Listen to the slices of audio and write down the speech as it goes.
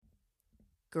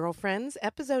Girlfriends,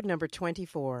 episode number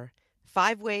 24,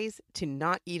 5 Ways to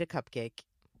Not Eat a Cupcake.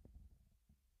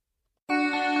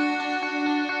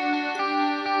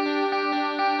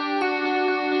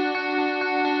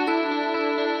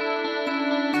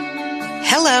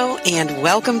 Hello and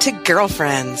welcome to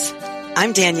Girlfriends.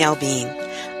 I'm Danielle Bean.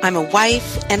 I'm a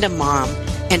wife and a mom,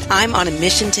 and I'm on a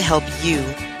mission to help you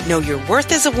know your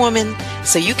worth as a woman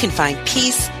so you can find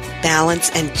peace,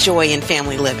 balance, and joy in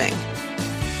family living.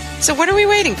 So what are we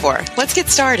waiting for? Let's get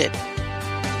started.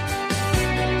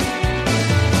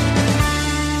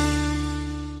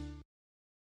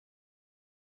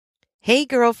 Hey,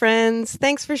 girlfriends.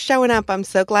 Thanks for showing up. I'm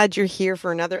so glad you're here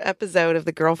for another episode of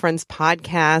the Girlfriends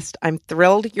podcast. I'm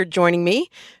thrilled you're joining me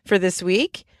for this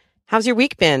week. How's your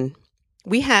week been?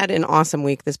 We had an awesome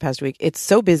week this past week. It's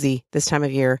so busy this time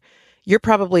of year. You're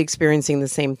probably experiencing the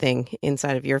same thing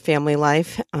inside of your family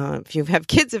life. If you have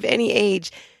kids of any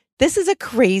age, this is a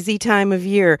crazy time of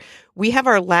year. We have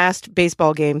our last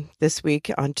baseball game this week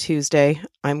on Tuesday.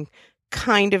 I'm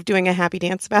kind of doing a happy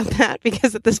dance about that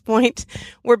because at this point,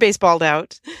 we're baseballed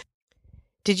out.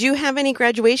 Did you have any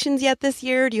graduations yet this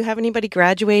year? Do you have anybody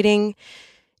graduating?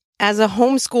 As a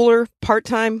homeschooler,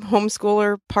 part-time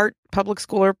homeschooler, part public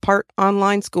schooler, part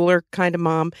online schooler kind of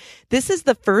mom, this is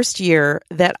the first year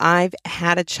that I've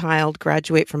had a child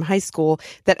graduate from high school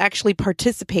that actually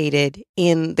participated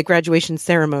in the graduation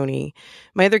ceremony.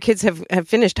 My other kids have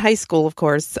finished high school, of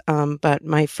course, but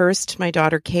my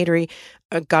daughter, Kateri,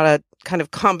 got a kind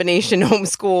of combination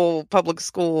homeschool, public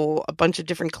school, a bunch of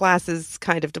different classes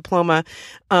kind of diploma.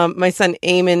 My son,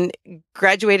 Eamon,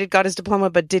 graduated, got his diploma,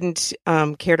 but didn't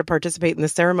care to participate in the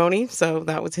ceremony. So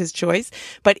that was his choice.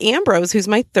 But Ambrose, who's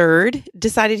my third,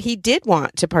 decided he did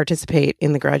want to participate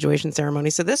in the graduation ceremony.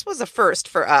 So this was a first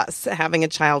for us, having a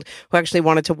child who actually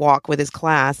wanted to walk with his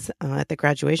class at the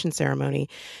graduation ceremony.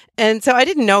 And so I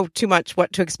didn't know too much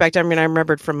what to expect. I mean, I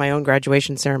remembered from my own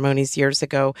graduation ceremonies years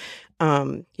ago.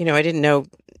 I didn't know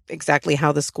exactly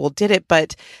how the school did it,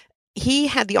 but he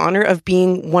had the honor of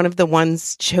being one of the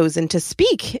ones chosen to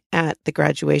speak at the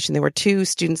graduation. There were 2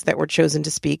 students that were chosen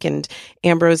to speak, and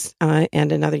Ambrose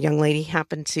and another young lady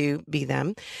happened to be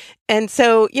them. And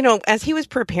so, as he was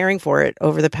preparing for it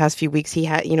over the past few weeks, he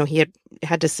had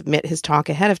to submit his talk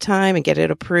ahead of time and get it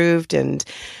approved. And,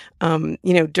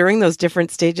 during those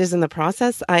different stages in the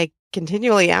process, I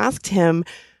continually asked him,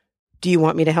 do you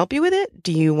want me to help you with it?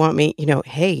 Do you want me,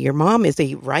 hey, your mom is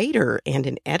a writer and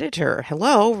an editor.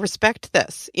 Hello, respect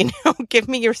this, give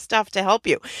me your stuff to help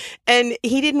you. And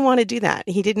he didn't want to do that.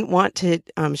 He didn't want to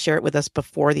share it with us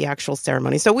before the actual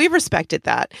ceremony. So we respected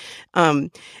that. And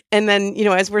then,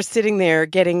 as we're sitting there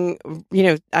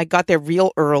I got there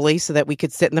real early so that we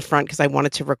could sit in the front because I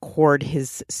wanted to record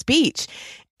his speech.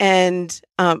 And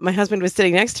my husband was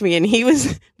sitting next to me, and he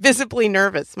was visibly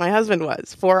nervous. My husband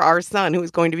was, for our son who was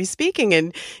going to be speaking.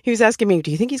 And he was asking me, do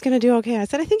you think he's going to do okay? I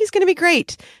said, I think he's going to be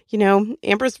great.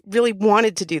 Ambrose really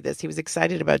wanted to do this. He was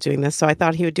excited about doing this. So I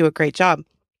thought he would do a great job.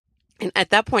 And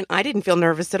at that point, I didn't feel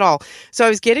nervous at all. So I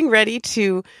was getting ready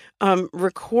to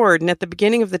record. And at the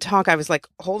beginning of the talk, I was like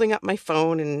holding up my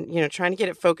phone and, trying to get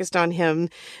it focused on him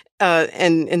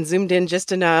and zoomed in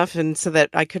just enough and so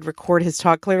that I could record his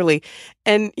talk clearly.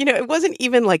 And, it wasn't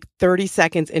even like 30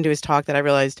 seconds into his talk that I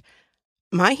realized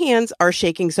my hands are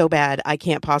shaking so bad, I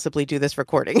can't possibly do this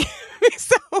recording.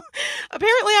 So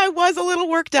apparently I was a little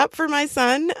worked up for my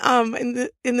son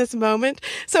in this moment.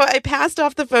 So I passed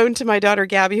off the phone to my daughter,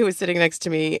 Gabby, who was sitting next to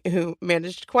me, who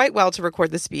managed quite well to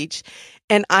record the speech.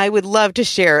 And I would love to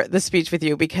share the speech with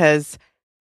you because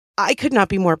I could not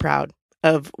be more proud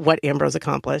of what Ambrose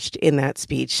accomplished in that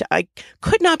speech. I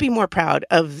could not be more proud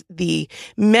of the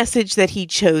message that he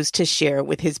chose to share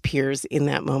with his peers in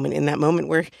that moment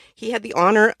where he had the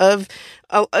honor of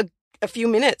a few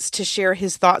minutes to share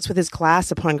his thoughts with his class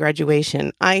upon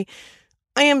graduation. I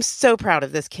am so proud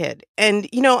of this kid. And,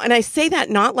 and I say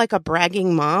that not like a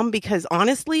bragging mom, because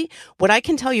honestly, what I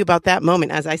can tell you about that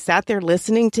moment as I sat there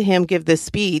listening to him give this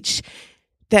speech,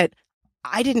 that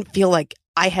I didn't feel like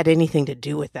I had anything to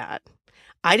do with that.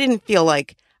 I didn't feel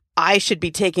like I should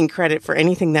be taking credit for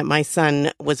anything that my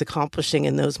son was accomplishing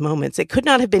in those moments. It could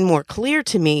not have been more clear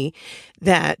to me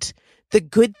that the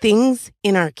good things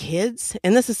in our kids,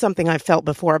 and this is something I've felt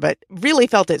before, but really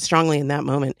felt it strongly in that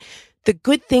moment. The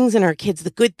good things in our kids,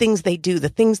 the good things they do, the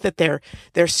things that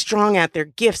they're strong at, their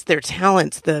gifts, their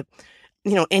talents,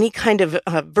 any kind of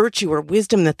virtue or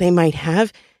wisdom that they might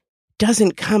have,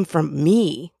 doesn't come from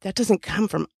me. That doesn't come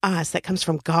from us. That comes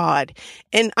from God.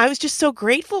 And I was just so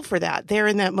grateful for that there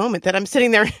in that moment, that I'm sitting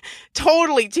there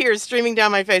totally tears streaming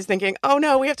down my face thinking, oh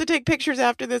no, we have to take pictures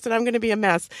after this and I'm going to be a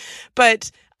mess. But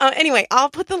Anyway, I'll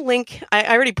put the link.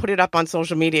 I already put it up on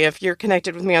social media. If you're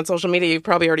connected with me on social media, you've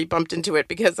probably already bumped into it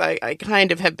because I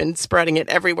kind of have been spreading it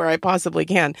everywhere I possibly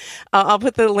can. I'll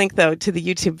put the link, though, to the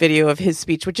YouTube video of his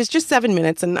speech, which is just 7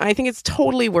 minutes, and I think it's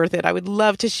totally worth it. I would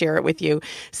love to share it with you.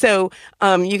 So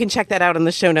you can check that out in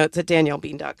the show notes at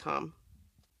daniellebean.com.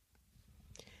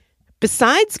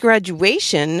 Besides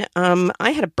graduation,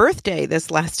 I had a birthday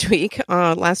this last week.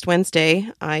 Last Wednesday,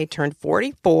 I turned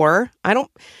 44.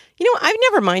 I've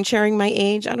never mind sharing my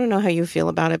age. I don't know how you feel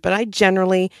about it, but I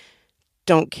generally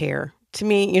don't care. To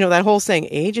me, that whole saying,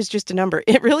 age is just a number.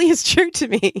 It really is true to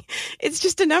me. It's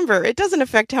just a number. It doesn't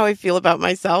affect how I feel about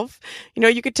myself.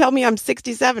 You could tell me I'm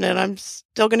 67 and I'm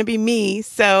still going to be me.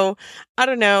 So I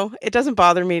don't know. It doesn't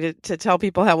bother me to tell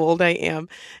people how old I am.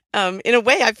 In a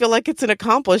way, I feel like it's an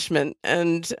accomplishment.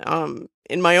 And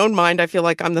in my own mind, I feel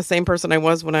like I'm the same person I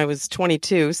was when I was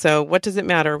 22. So what does it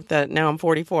matter that now I'm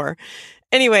 44?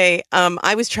 Anyway,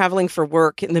 I was traveling for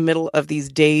work in the middle of these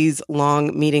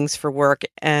days-long meetings for work,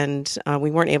 and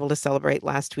we weren't able to celebrate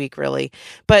last week, really.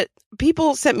 But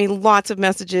people sent me lots of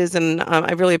messages, and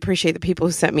I really appreciate the people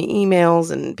who sent me emails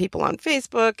and people on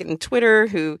Facebook and Twitter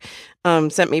who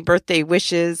sent me birthday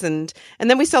wishes. And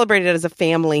then we celebrated as a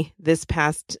family this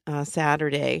past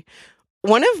Saturday.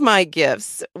 One of my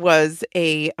gifts was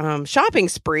a shopping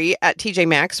spree at TJ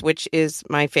Maxx, which is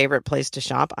my favorite place to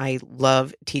shop. I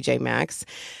love TJ Maxx,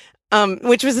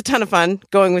 which was a ton of fun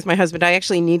going with my husband. I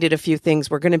actually needed a few things.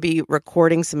 We're going to be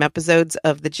recording some episodes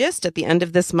of The Gist at the end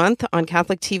of this month on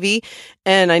Catholic TV,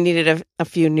 and I needed a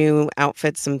few new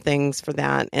outfits, some things for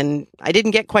that. And I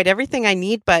didn't get quite everything I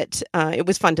need, but it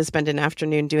was fun to spend an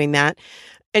afternoon doing that.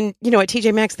 And, at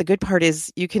TJ Maxx, the good part is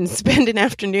you can spend an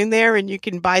afternoon there and you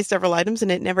can buy several items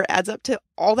and it never adds up to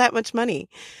all that much money.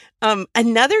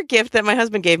 Another gift that my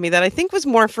husband gave me that I think was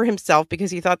more for himself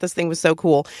because he thought this thing was so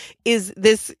cool is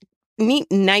this neat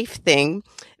knife thing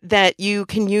that you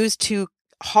can use to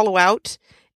hollow out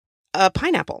a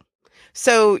pineapple.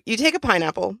 So you take a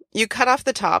pineapple, you cut off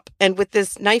the top, and with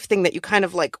this knife thing that you kind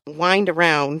of like wind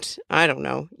around, I don't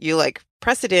know, you like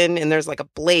press it in and there's like a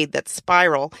blade that's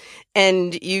spiral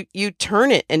and you turn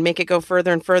it and make it go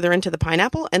further and further into the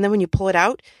pineapple. And then when you pull it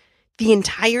out, the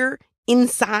entire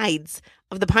insides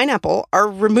of the pineapple are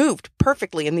removed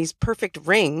perfectly in these perfect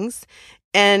rings,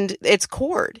 and it's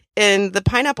cored, and the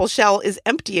pineapple shell is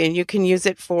empty, and you can use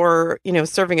it for,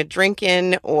 serving a drink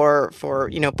in or for,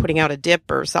 putting out a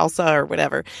dip or salsa or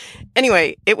whatever.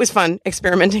 Anyway, it was fun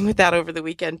experimenting with that over the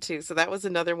weekend too. So that was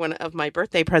another one of my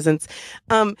birthday presents.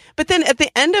 But then at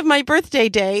the end of my birthday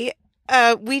day,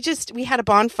 we had a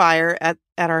bonfire at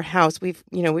our house. We've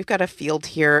got a field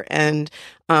here, and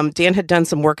Dan had done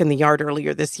some work in the yard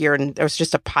earlier this year, and there was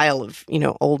just a pile of,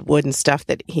 old wood and stuff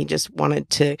that he just wanted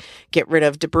to get rid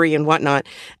of, debris and whatnot.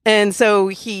 And so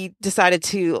he decided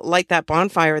to light that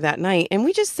bonfire that night, and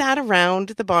we just sat around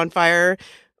the bonfire.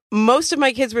 Most of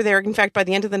my kids were there. In fact, by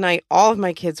the end of the night, all of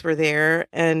my kids were there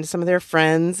and some of their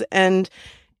friends, and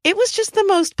it was just the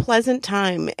most pleasant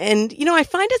time. And, I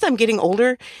find as I'm getting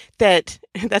older that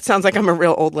sounds like I'm a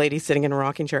real old lady sitting in a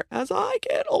rocking chair. As I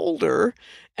get older.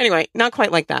 Anyway, not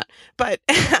quite like that. But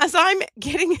as I'm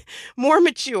getting more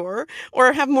mature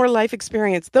or have more life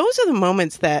experience, those are the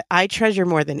moments that I treasure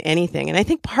more than anything. And I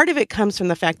think part of it comes from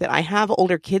the fact that I have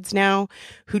older kids now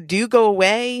who do go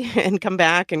away and come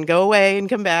back and go away and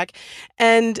come back.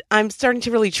 And I'm starting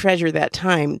to really treasure that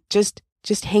time, just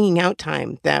hanging out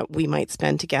time that we might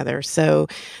spend together. So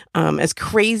as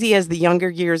crazy as the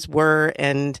younger years were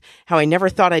and how I never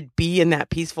thought I'd be in that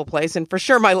peaceful place, and for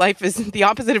sure my life is the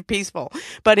opposite of peaceful,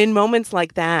 but in moments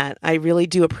like that, I really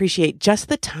do appreciate just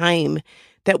the time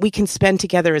that we can spend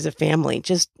together as a family,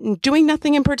 just doing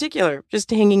nothing in particular,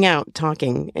 just hanging out,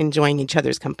 talking, enjoying each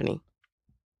other's company.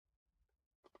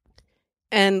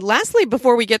 And lastly,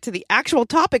 before we get to the actual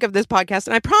topic of this podcast,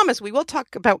 and I promise we will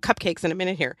talk about cupcakes in a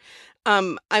minute here,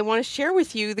 I want to share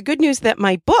with you the good news that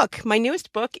my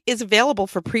newest book, is available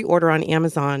for pre-order on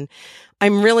Amazon.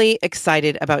 I'm really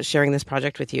excited about sharing this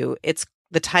project with you.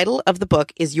 The title of the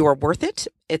book is You're Worth It.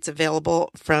 It's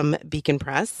available from Beacon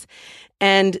Press.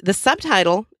 And the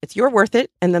subtitle, it's You're Worth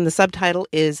It. And then the subtitle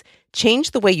is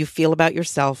Change the Way You Feel About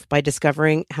Yourself by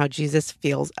Discovering How Jesus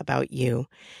Feels About You.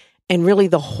 And really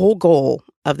the whole goal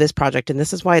of this project, and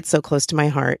this is why it's so close to my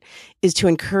heart, is to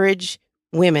encourage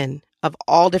women of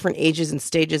all different ages and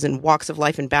stages and walks of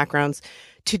life and backgrounds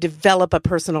to develop a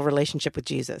personal relationship with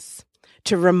Jesus.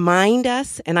 To remind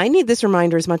us, and I need this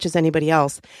reminder as much as anybody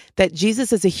else, that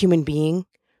Jesus is a human being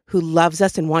who loves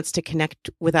us and wants to connect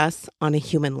with us on a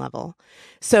human level.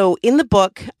 So in the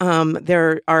book,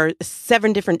 there are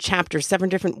 7 different chapters, 7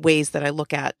 different ways that I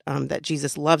look at that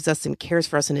Jesus loves us and cares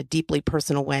for us in a deeply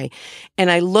personal way. And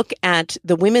I look at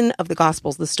the women of the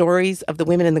Gospels, the stories of the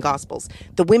women in the Gospels,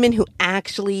 the women who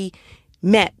actually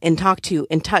met and talked to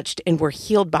and touched and were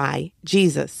healed by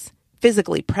Jesus,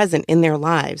 physically present in their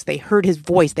lives. They heard his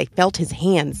voice. They felt his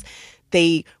hands.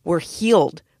 They were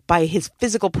healed by his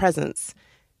physical presence.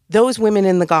 Those women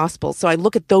in the gospel. So I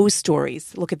look at those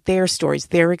stories, look at their stories,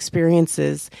 their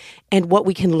experiences, and what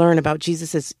we can learn about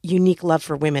Jesus's unique love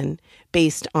for women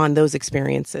based on those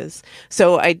experiences.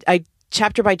 So I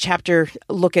chapter by chapter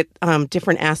look at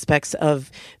different aspects of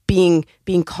being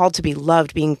called to be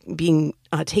loved, being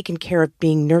taken care of,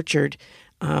 being nurtured,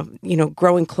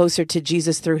 growing closer to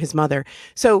Jesus through his mother.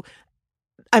 So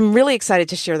I'm really excited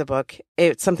to share the book.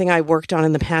 It's something I worked on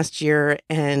in the past year,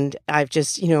 and I've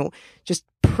just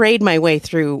prayed my way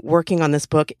through working on this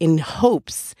book in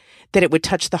hopes that it would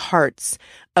touch the hearts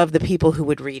of the people who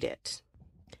would read it.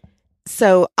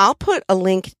 So I'll put a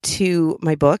link to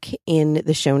my book in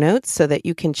the show notes so that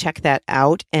you can check that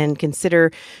out and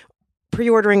consider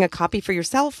pre-ordering a copy for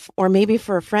yourself or maybe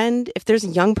for a friend. If there's a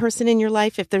young person in your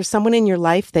life, if there's someone in your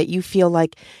life that you feel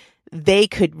like they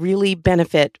could really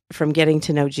benefit from getting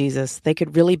to know Jesus, they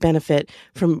could really benefit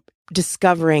from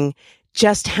discovering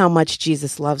just how much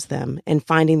Jesus loves them and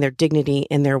finding their dignity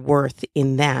and their worth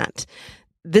in that.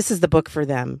 This is the book for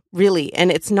them, really.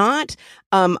 And it's not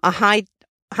a high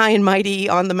and mighty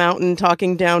on the mountain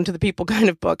talking down to the people kind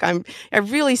of book. I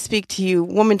really speak to you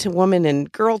woman to woman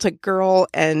and girl to girl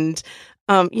and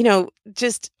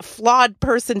just flawed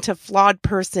person to flawed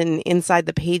person inside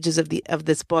the pages of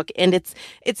this book. And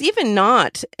it's even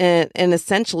not an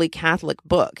essentially Catholic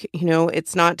book.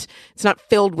 It's not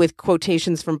filled with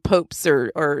quotations from popes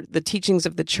or the teachings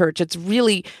of the church. It's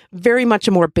really very much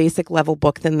a more basic level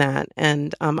book than that.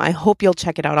 And I hope you'll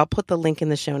check it out. I'll put the link in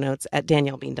the show notes at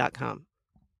daniellebean.com.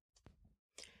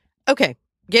 Okay.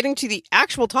 Getting to the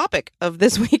actual topic of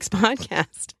this week's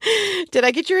podcast. Did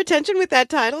I get your attention with that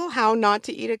title, How Not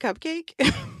to Eat a Cupcake?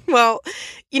 Well,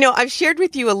 I've shared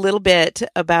with you a little bit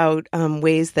about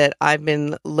ways that I've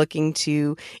been looking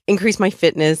to increase my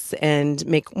fitness and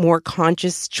make more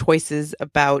conscious choices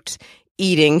about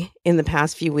eating in the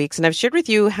past few weeks. And I've shared with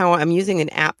you how I'm using an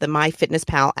app, the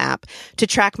MyFitnessPal app, to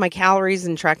track my calories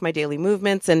and track my daily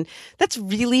movements. And that's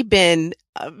really been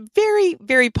a very,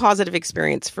 very positive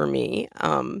experience for me.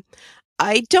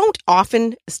 I don't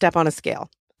often step on a scale.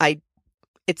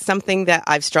 It's something that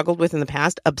I've struggled with in the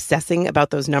past, obsessing about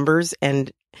those numbers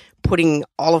and putting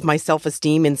all of my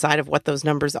self-esteem inside of what those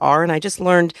numbers are. And I just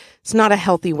learned it's not a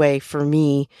healthy way for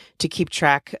me to keep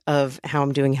track of how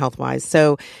I'm doing health-wise.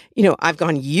 So, I've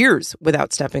gone years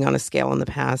without stepping on a scale in the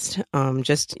past,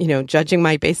 judging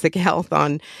my basic health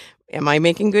on, am I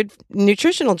making good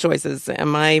nutritional choices?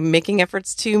 Am I making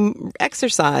efforts to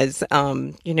exercise?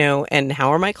 And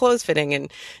how are my clothes fitting? And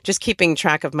just keeping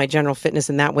track of my general fitness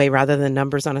in that way rather than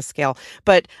numbers on a scale.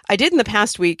 But I did in the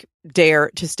past week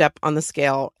dare to step on the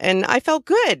scale and I felt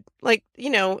good.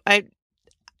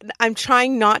 I'm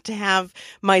trying not to have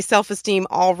my self-esteem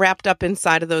all wrapped up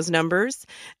inside of those numbers.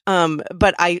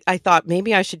 But I thought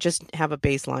maybe I should just have a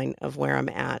baseline of where I'm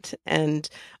at. And,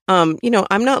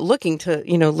 I'm not looking to,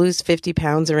 lose 50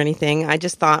 pounds or anything. I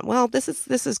just thought, well, this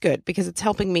is good because it's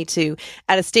helping me to,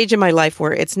 at a stage in my life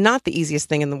where it's not the easiest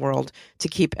thing in the world to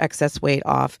keep excess weight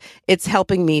off. It's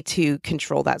helping me to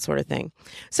control that sort of thing.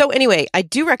 So anyway, I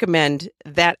do recommend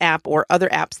that app or other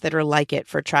apps that are like it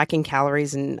for tracking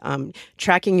calories and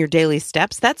tracking your daily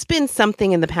steps. That's been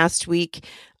something in the past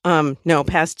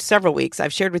past several weeks.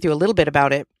 I've shared with you a little bit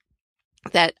about it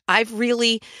that I've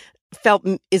really felt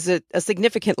is a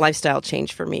significant lifestyle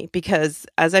change for me because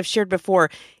as I've shared before,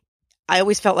 I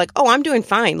always felt like, oh, I'm doing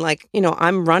fine.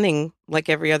 I'm running like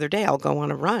every other day. I'll go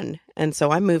on a run. And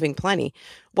so I'm moving plenty.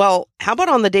 Well, how about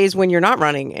on the days when you're not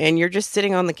running and you're just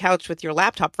sitting on the couch with your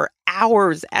laptop for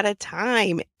hours at a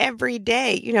time every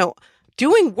day,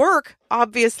 doing work,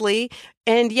 obviously,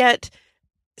 and yet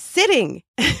sitting,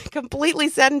 completely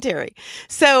sedentary.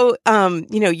 So,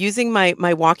 using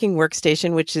my walking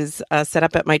workstation, which is set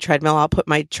up at my treadmill, I'll put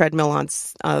my treadmill on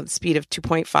speed of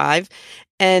 2.5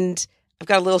 and I've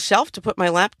got a little shelf to put my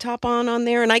laptop on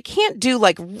there. And I can't do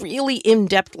really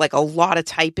in-depth, a lot of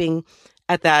typing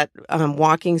at that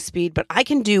walking speed, but I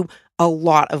can do a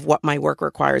lot of what my work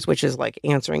requires, which is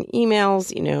answering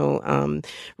emails,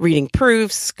 reading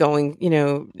proofs,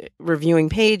 going, reviewing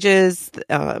pages.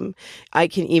 I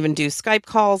can even do Skype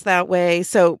calls that way.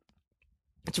 So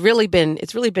it's really been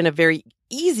a very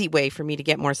easy way for me to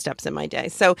get more steps in my day.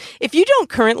 So if you don't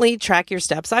currently track your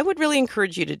steps, I would really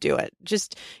encourage you to do it.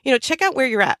 Just, check out where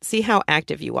you're at, see how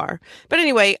active you are. But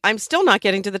anyway, I'm still not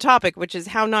getting to the topic, which is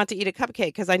how not to eat a cupcake,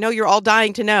 because I know you're all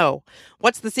dying to know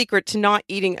what's the secret to not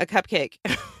eating a cupcake.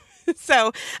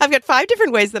 So I've got 5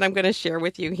 different ways that I'm going to share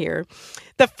with you here.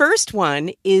 The first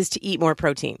one is to eat more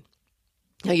protein.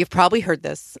 Now, you've probably heard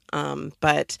this,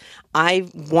 but I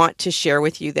want to share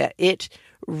with you that it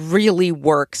really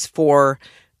works for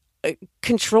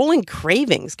controlling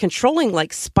cravings, controlling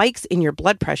like spikes in your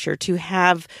blood pressure, to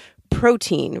have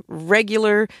protein,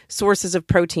 regular sources of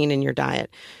protein in your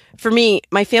diet. For me,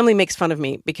 my family makes fun of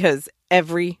me because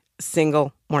every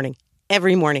single morning,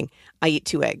 I eat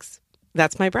 2 eggs.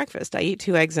 That's my breakfast. I eat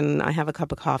 2 eggs and I have a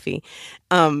cup of coffee.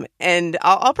 And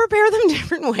I'll prepare them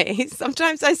different ways.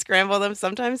 Sometimes I scramble them.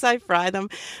 Sometimes I fry them.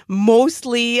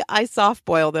 Mostly I soft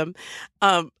boil them.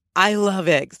 I love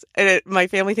eggs. And my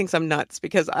family thinks I'm nuts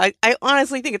because I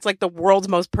honestly think it's like the world's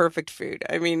most perfect food.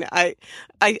 I mean, I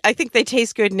think they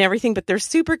taste good and everything, but they're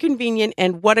super convenient,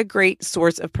 and what a great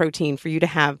source of protein for you to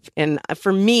have. And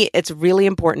for me, it's really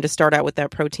important to start out with that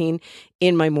protein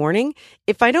in my morning.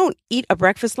 If I don't eat a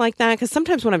breakfast like that, because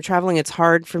sometimes when I'm traveling, it's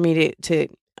hard for me to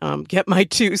get my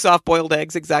 2 soft-boiled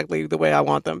eggs exactly the way I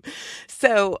want them.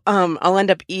 So I'll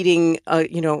end up eating,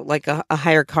 like a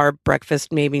higher carb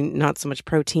breakfast, maybe not so much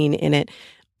protein in it.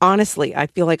 Honestly, I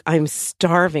feel like I'm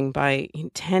starving by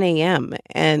 10 a.m.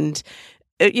 And,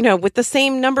 with the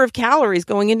same number of calories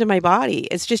going into my body,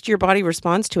 it's just your body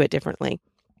responds to it differently.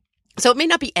 So it may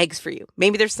not be eggs for you.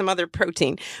 Maybe there's some other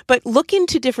protein, but look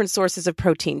into different sources of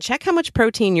protein. Check how much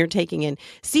protein you're taking in.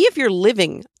 See if you're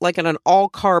living like on an all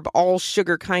carb, all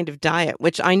sugar kind of diet,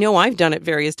 which I know I've done at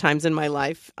various times in my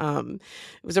life. It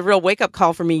was a real wake up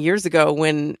call for me years ago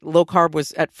when low carb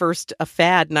was at first a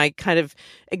fad, and I kind of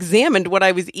examined what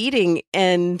I was eating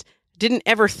and didn't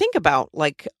ever think about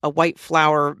like a white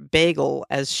flour bagel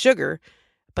as sugar.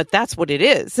 But that's what it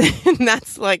is. And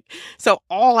that's so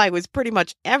all I was pretty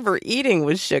much ever eating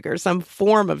was sugar, some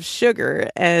form of sugar.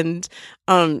 And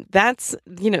that's,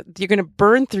 you're going to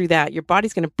burn through that. Your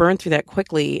body's going to burn through that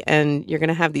quickly. And you're going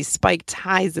to have these spiked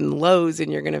highs and lows,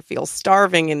 and you're going to feel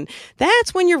starving. And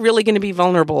that's when you're really going to be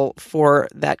vulnerable for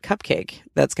that cupcake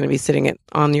that's going to be sitting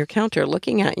on your counter,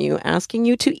 looking at you, asking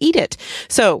you to eat it.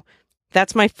 So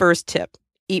that's my first tip.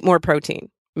 Eat more protein.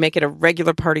 Make it a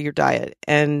regular part of your diet.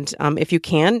 And if you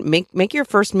can, make your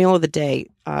first meal of the day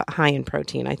high in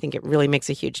protein. I think it really makes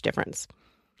a huge difference.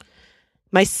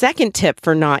 My second tip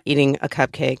for not eating a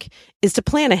cupcake is to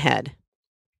plan ahead.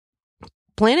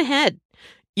 Plan ahead.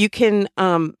 You can,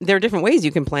 there are different ways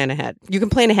you can plan ahead. You can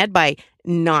plan ahead by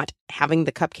not having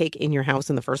the cupcake in your house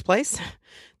in the first place.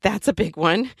 That's a big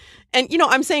one. And,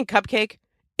 I'm saying cupcake.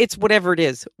 It's whatever it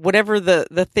is, whatever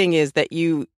the thing is that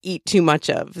you eat too much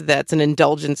of, that's an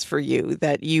indulgence for you,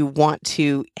 that you want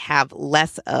to have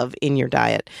less of in your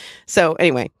diet. So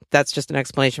anyway, that's just an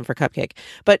explanation for cupcake.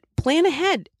 But plan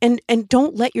ahead and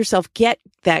don't let yourself get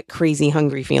that crazy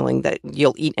hungry feeling that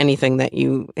you'll eat anything that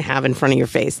you have in front of your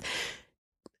face.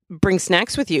 Bring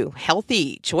snacks with you,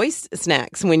 healthy choice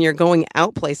snacks when you're going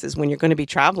out places, when you're going to be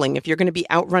traveling. If you're going to be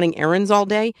out running errands all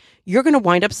day, you're going to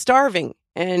wind up starving.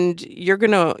 And you're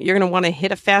gonna want to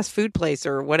hit a fast food place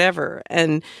or whatever,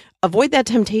 and avoid that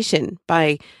temptation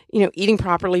by eating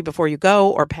properly before you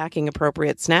go, or packing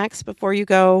appropriate snacks before you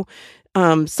go.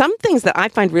 Some things that I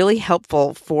find really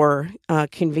helpful for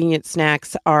convenient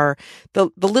snacks are the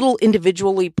little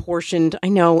individually portioned. I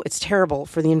know it's terrible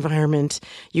for the environment.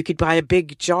 You could buy a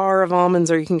big jar of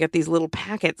almonds, or you can get these little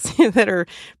packets that are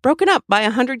broken up by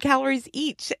 100 calories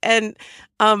each, and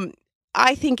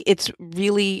I think it's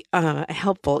really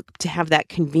helpful to have that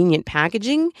convenient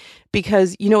packaging,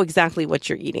 because you know exactly what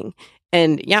you're eating.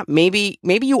 And yeah, maybe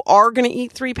you are going to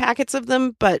eat 3 packets of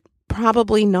them, but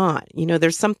probably not.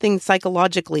 There's something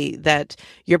psychologically that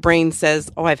your brain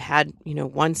says, oh, I've had,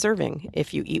 1 serving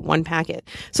if you eat 1 packet.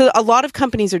 So a lot of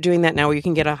companies are doing that now, where you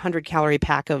can get a 100-calorie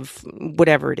pack of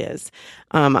whatever it is.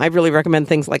 I really recommend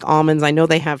things like almonds. I know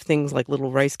they have things like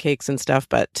little rice cakes and stuff,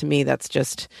 but to me, that's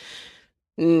just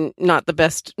not the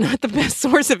best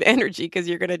source of energy, because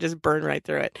you're going to just burn right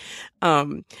through it.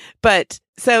 But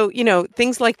so,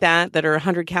 things like that are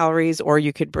 100 calories, or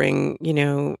you could bring,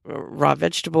 raw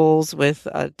vegetables with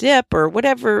a dip, or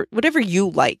whatever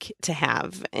you like to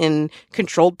have in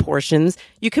controlled portions.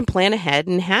 You can plan ahead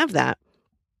and have that.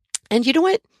 And you know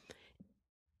what?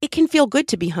 It can feel good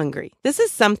to be hungry. This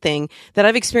is something that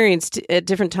I've experienced at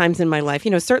different times in my life.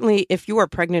 Certainly if you are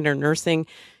pregnant or nursing,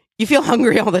 you feel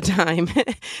hungry all the time.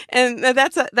 And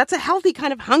that's a healthy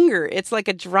kind of hunger. It's like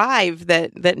a drive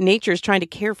that nature is trying to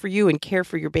care for you and care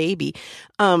for your baby.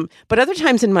 But other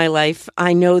times in my life,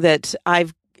 I know that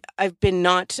I've been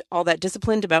not all that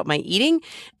disciplined about my eating,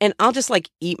 and I'll just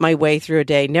like eat my way through a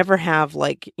day, never have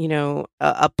like,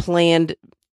 a planned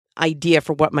idea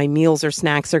for what my meals or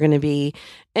snacks are going to be,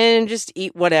 and just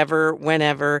eat whatever,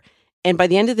 whenever. And by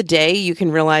the end of the day, you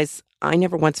can realize I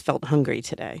never once felt hungry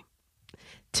today.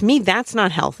 To me, that's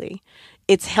not healthy.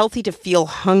 It's healthy to feel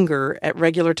hunger at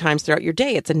regular times throughout your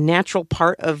day. It's a natural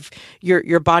part of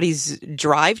your body's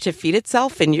drive to feed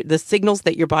itself and the signals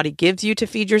that your body gives you to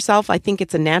feed yourself. I think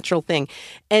it's a natural thing.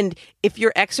 And if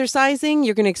you're exercising,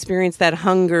 you're going to experience that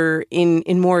hunger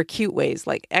in more acute ways.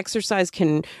 Like exercise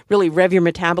can really rev your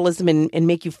metabolism and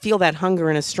make you feel that hunger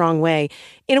in a strong way,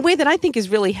 in a way that I think is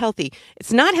really healthy.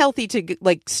 It's not healthy to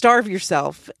like starve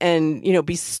yourself and,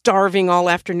 be starving all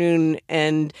afternoon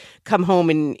and come home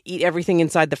and eat everything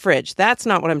inside the fridge. That's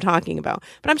not what I'm talking about.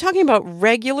 But I'm talking about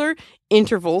regular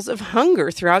intervals of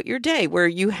hunger throughout your day where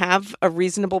you have a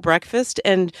reasonable breakfast,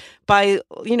 and by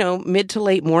mid to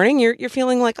late morning you're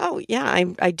feeling like, oh yeah,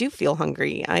 I do feel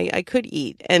hungry, I could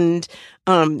eat. And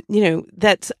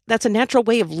that's a natural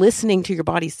way of listening to your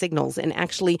body's signals and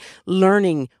actually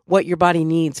learning what your body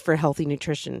needs for healthy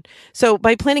nutrition. So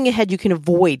by planning ahead, you can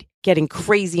avoid getting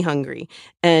crazy hungry,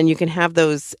 and you can have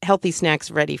those healthy snacks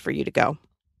ready for you to go.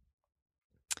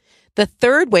 The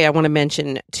third way I want to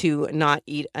mention to not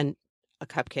eat a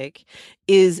cupcake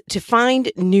is to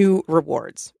find new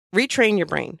rewards. Retrain your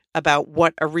brain about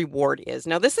what a reward is.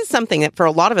 Now, this is something that for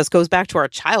a lot of us goes back to our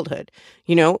childhood.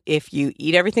 If you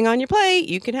eat everything on your plate,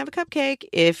 you can have a cupcake.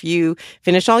 If you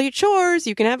finish all your chores,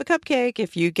 you can have a cupcake.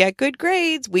 If you get good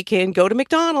grades, we can go to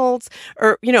McDonald's,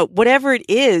 or, whatever it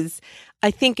is. I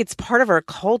think it's part of our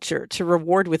culture to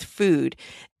reward with food.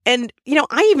 And,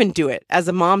 I even do it as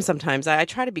a mom sometimes. I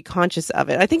try to be conscious of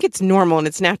it. I think it's normal and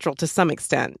it's natural to some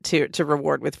extent to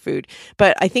reward with food.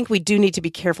 But I think we do need to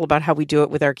be careful about how we do it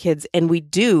with our kids. And we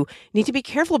do need to be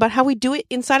careful about how we do it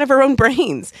inside of our own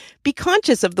brains. Be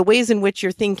conscious of the ways in which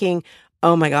you're thinking,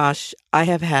 oh my gosh, I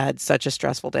have had such a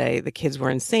stressful day. The kids were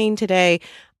insane today.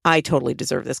 I totally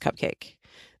deserve this cupcake.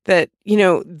 That,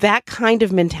 that kind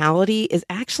of mentality is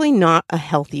actually not a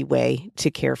healthy way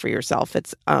to care for yourself.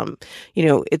 It's,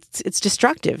 it's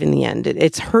destructive in the end.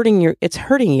 It's hurting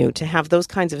you to have those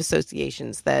kinds of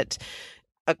associations that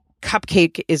a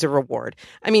cupcake is a reward.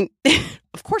 I mean,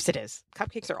 of course it is.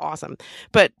 Cupcakes are awesome.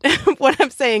 But what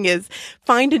I'm saying is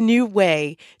find a new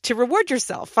way to reward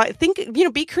yourself. Think,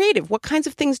 be creative. What kinds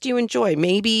of things do you enjoy?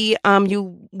 Maybe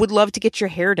you would love to get your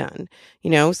hair done,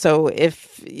 so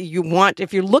if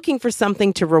you're looking for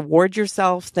something to reward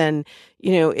yourself, then,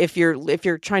 if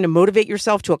you're trying to motivate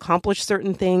yourself to accomplish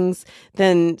certain things,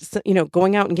 then,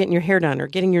 going out and getting your hair done or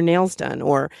getting your nails done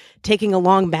or taking a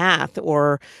long bath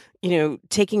or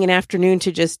taking an afternoon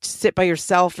to just sit by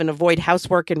yourself and avoid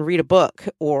housework and read a book,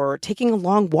 or taking a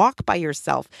long walk by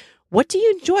yourself. What do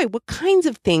you enjoy? What kinds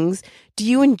of things do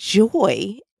you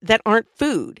enjoy that aren't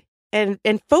food? And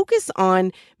focus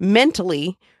on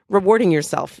mentally rewarding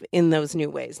yourself in those new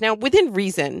ways. Now, within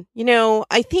reason,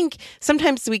 I think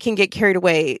sometimes we can get carried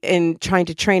away in trying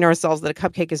to train ourselves that a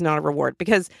cupcake is not a reward,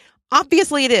 because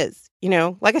obviously it is.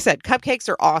 Like I said, cupcakes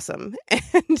are awesome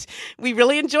and we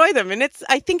really enjoy them. And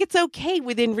I think it's okay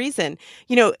within reason.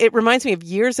 It reminds me of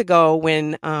years ago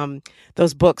when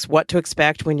those books, What to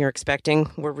Expect When You're Expecting,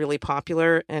 were really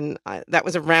popular. And that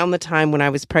was around the time when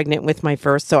I was pregnant with my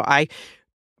first. So I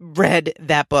read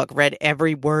that book, read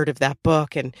every word of that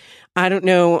book. And I don't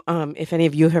know if any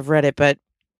of you have read it, but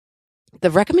the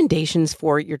recommendations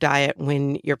for your diet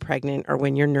when you're pregnant or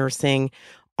when you're nursing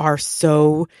are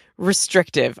so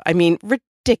restrictive. I mean,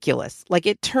 ridiculous. Like,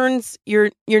 it turns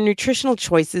your nutritional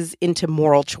choices into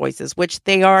moral choices, which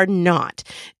they are not.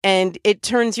 And it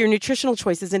turns your nutritional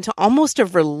choices into almost a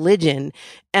religion.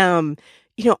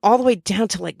 All the way down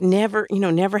to like never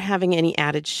having any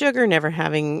added sugar, never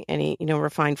having any,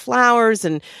 refined flours.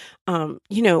 And,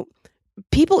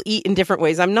 people eat in different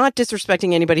ways. I'm not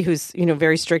disrespecting anybody who's,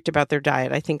 very strict about their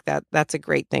diet. I think that's a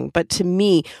great thing. But to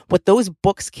me, what those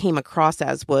books came across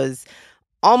as was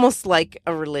almost like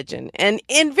a religion and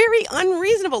very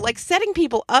unreasonable, like setting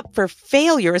people up for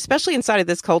failure, especially inside of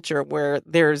this culture where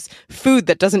there's food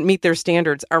that doesn't meet their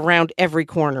standards around every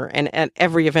corner and at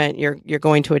every event you're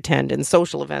going to attend, and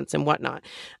social events and whatnot.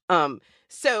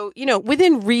 So,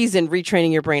 within reason,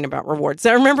 retraining your brain about rewards.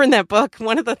 So I remember in that book,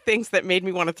 one of the things that made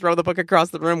me want to throw the book across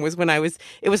the room was when it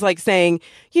was like saying,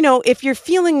 if you're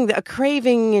feeling a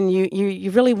craving and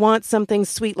you really want something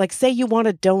sweet, like say you want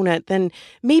a donut, then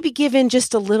maybe give in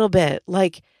just a little bit,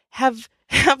 like have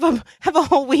have a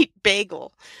whole wheat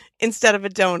bagel instead of a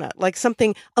donut, like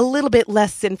something a little bit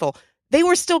less sinful. They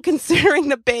were still considering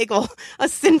the bagel a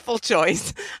sinful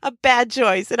choice, a bad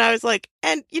choice. And I was like,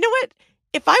 and you know what?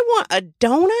 If I want a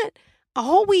donut, a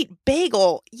whole wheat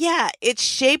bagel, yeah, it's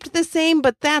shaped the same,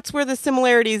 but that's where the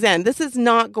similarities end. This is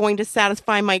not going to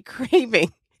satisfy my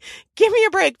craving. Give me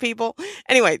a break, people.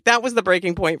 Anyway, that was the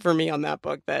breaking point for me on that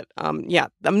book that, yeah,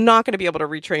 I'm not going to be able to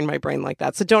retrain my brain like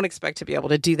that. So don't expect to be able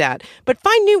to do that. But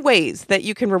find new ways that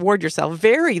you can reward yourself.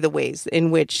 Vary the ways in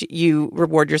which you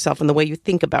reward yourself and the way you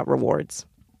think about rewards.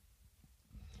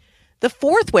 The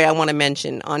fourth way I want to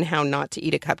mention on how not to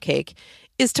eat a cupcake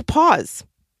is to pause.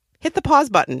 Hit the pause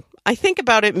button. I think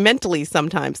about it mentally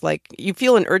sometimes, like you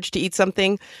feel an urge to eat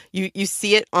something, you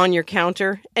see it on your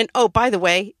counter. And oh, by the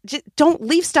way, don't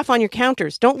leave stuff on your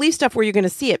counters. Don't leave stuff where you're going to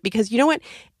see it, because you know what?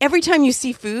 Every time you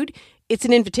see food, it's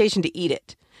an invitation to eat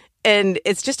it. And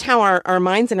it's just how our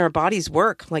minds and our bodies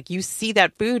work. Like you see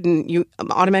that food and you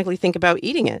automatically think about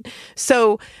eating it.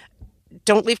 So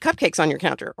don't leave cupcakes on your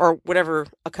counter, or whatever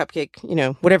a cupcake,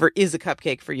 whatever is a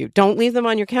cupcake for you. Don't leave them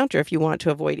on your counter if you want to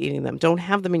avoid eating them. Don't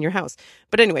have them in your house.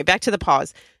 But anyway, back to the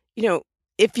pause.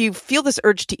 If you feel this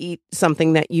urge to eat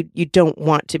something that you don't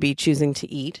want to be choosing to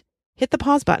eat, hit the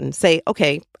pause button. Say,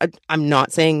 okay, I'm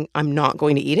not saying I'm not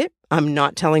going to eat it. I'm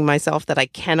not telling myself that I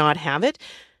cannot have it.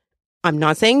 I'm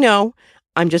not saying no.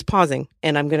 I'm just pausing,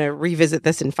 and I'm going to revisit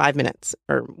this in 5 minutes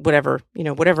or whatever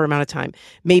amount of time.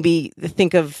 Maybe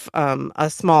think of a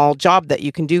small job that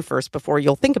you can do first before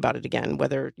you'll think about it again.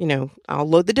 Whether, I'll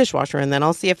load the dishwasher and then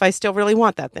I'll see if I still really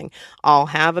want that thing. I'll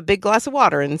have a big glass of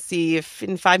water and see if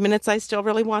in 5 minutes I still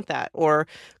really want that. Or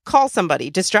call somebody,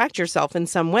 distract yourself in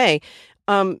some way,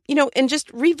 and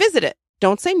just revisit it.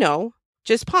 Don't say no,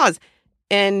 just pause.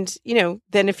 And,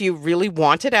 then if you really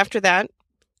want it after that,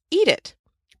 eat it.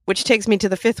 Which takes me to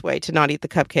the fifth way to not eat the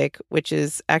cupcake, which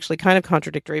is actually kind of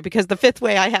contradictory, because the fifth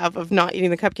way I have of not eating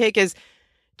the cupcake is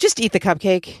just eat the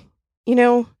cupcake.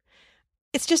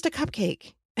 It's just a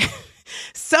cupcake.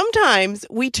 Sometimes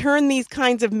we turn these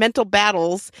kinds of mental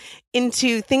battles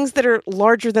into things that are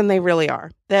larger than they really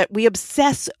are, that we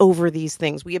obsess over these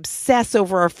things. We obsess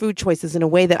over our food choices in a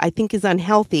way that I think is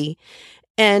unhealthy,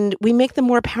 and we make them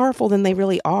more powerful than they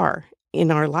really are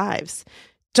in our lives.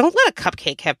 Don't let a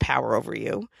cupcake have power over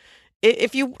you.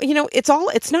 If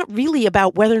it's not really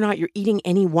about whether or not you're eating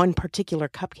any one particular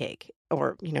cupcake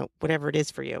or, whatever it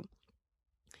is for you.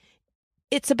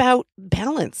 It's about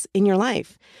balance in your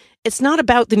life. It's not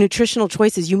about the nutritional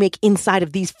choices you make inside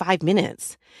of these 5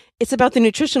 minutes. It's about the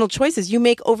nutritional choices you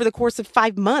make over the course of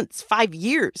 5 months, 5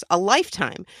 years, a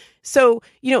lifetime. So,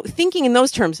 thinking in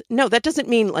those terms, no, that doesn't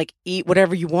mean like eat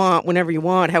whatever you want, whenever you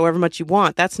want, however much you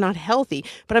want. That's not healthy.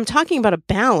 But I'm talking about a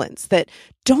balance that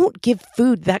don't give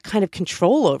food that kind of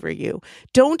control over you.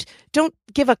 Don't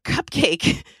give a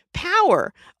cupcake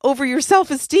power over your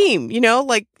self-esteem,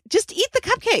 just eat the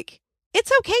cupcake.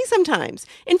 It's okay sometimes.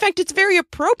 In fact, it's very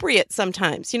appropriate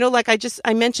sometimes. Like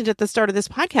I mentioned at the start of this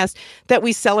podcast that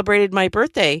we celebrated my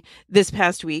birthday this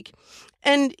past week.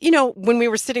 And, when we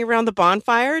were sitting around the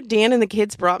bonfire, Dan and the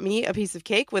kids brought me a piece of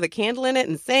cake with a candle in it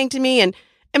and sang to me. And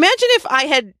imagine if I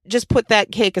had just put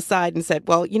that cake aside and said,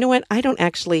 well, you know what? I don't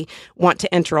actually want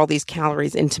to enter all these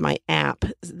calories into my app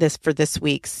for this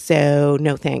week. So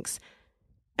no, thanks.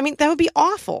 I mean, that would be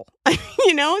awful,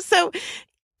 so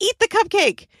eat the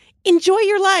cupcake. Enjoy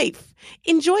your life.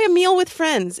 Enjoy a meal with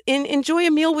friends. Enjoy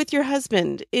a meal with your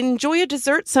husband. Enjoy a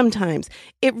dessert sometimes.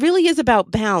 It really is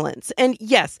about balance. And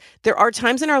yes, there are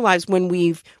times in our lives when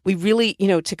we really,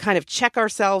 to kind of check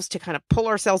ourselves, to kind of pull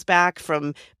ourselves back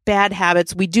from bad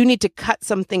habits. We do need to cut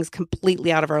some things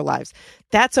completely out of our lives.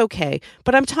 That's okay.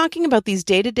 But I'm talking about these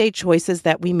day-to-day choices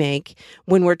that we make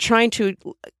when we're trying to,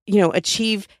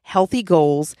 achieve healthy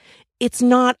goals. It's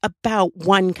not about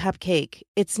one cupcake.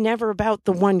 It's never about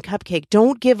the one cupcake.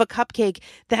 Don't give a cupcake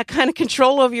that kind of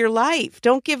control over your life.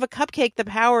 Don't give a cupcake the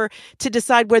power to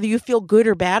decide whether you feel good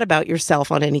or bad about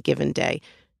yourself on any given day.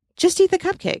 Just eat the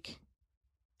cupcake.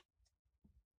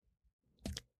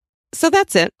 So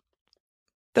that's it.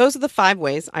 Those are the 5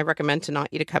 ways I recommend to not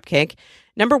eat a cupcake.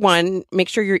 Number 1, make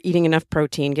sure you're eating enough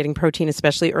protein, getting protein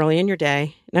especially early in your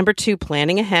day. Number 2,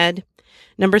 planning ahead.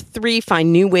 Number 3,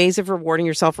 find new ways of rewarding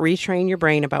yourself. Retrain your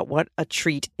brain about what a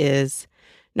treat is.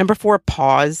 Number 4,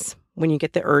 pause when you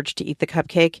get the urge to eat the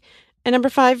cupcake. And number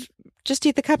 5, just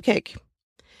eat the cupcake.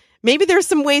 Maybe there's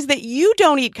some ways that you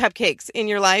don't eat cupcakes in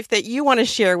your life that you want to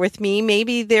share with me.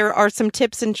 Maybe there are some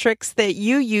tips and tricks that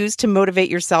you use to motivate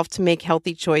yourself to make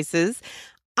healthy choices.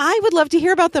 I would love to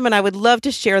hear about them, and I would love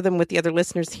to share them with the other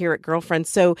listeners here at Girlfriend.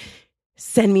 So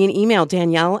Send me an email,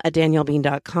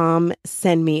 Danielle@daniellebean.com.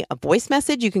 Send me a voice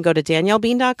message. You can go to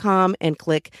daniellebean.com and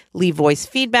click leave voice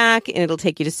feedback, and it'll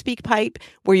take you to SpeakPipe,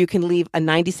 where you can leave a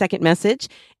 90-second message.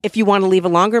 If you want to leave a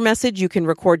longer message, you can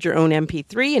record your own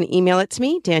MP3 and email it to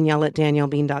me,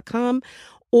 Danielle@daniellebean.com.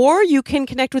 Or you can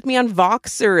connect with me on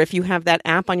Voxer if you have that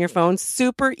app on your phone.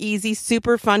 Super easy,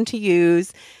 super fun to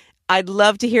use. I'd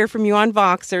love to hear from you on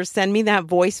Voxer. Send me that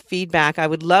voice feedback. I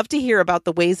would love to hear about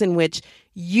the ways in which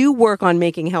you work on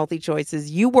making healthy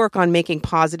choices. You work on making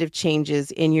positive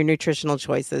changes in your nutritional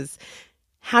choices.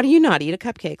 How do you not eat a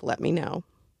cupcake? Let me know.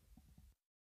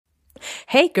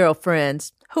 Hey,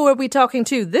 girlfriends. Who are we talking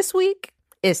to this week?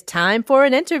 It's time for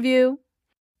an interview.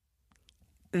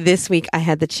 This week, I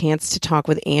had the chance to talk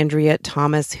with Andrea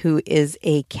Thomas, who is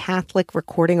a Catholic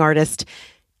recording artist.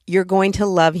 You're going to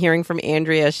love hearing from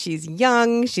Andrea. She's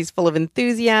young, she's full of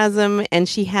enthusiasm, and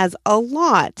she has a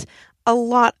lot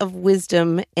of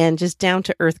wisdom and just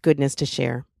down-to-earth goodness to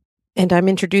share. And I'm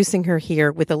introducing her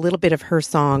here with a little bit of her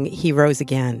song, He Rose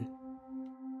Again.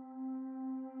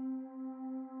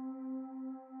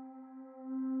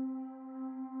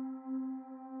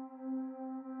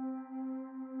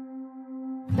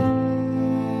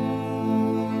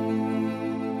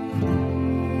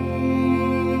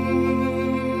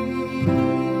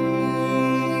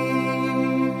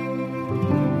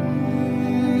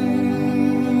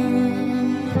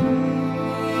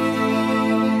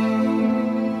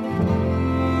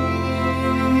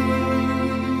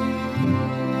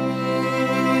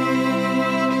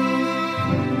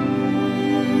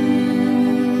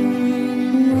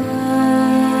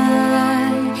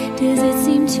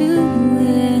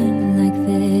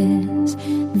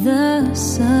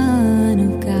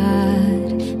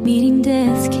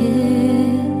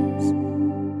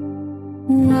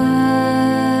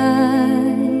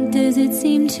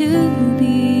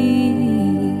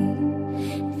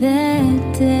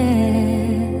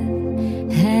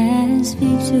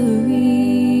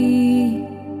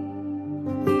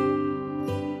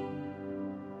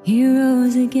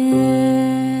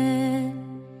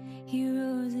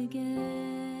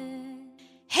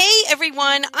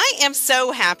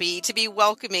 So happy to be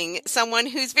welcoming someone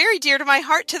who's very dear to my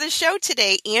heart to the show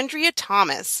today. Andrea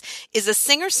Thomas is a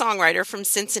singer-songwriter from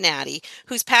Cincinnati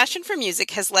whose passion for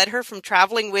music has led her from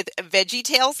traveling with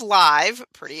VeggieTales Live,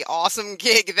 pretty awesome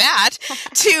gig that,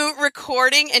 to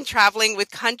recording and traveling with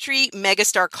country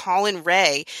megastar Colin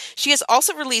Ray. She has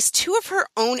also released 2 of her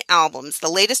own albums.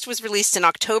 The latest was released in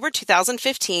October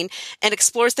 2015 and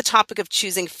explores the topic of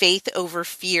choosing faith over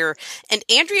fear. And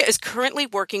Andrea is currently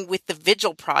working with the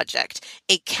Vigil Project,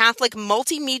 a Catholic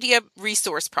multimedia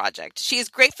resource project. She is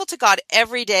grateful to God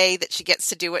every day that she gets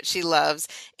to do what she loves.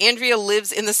 Andrea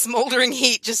lives in the smoldering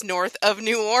heat just north of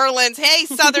New Orleans. Hey,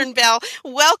 Southern Belle.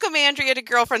 Welcome, Andrea, to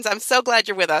Girlfriends. I'm so glad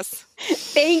you're with us.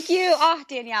 Thank you. Oh,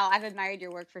 Danielle, I've admired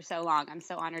your work for so long. I'm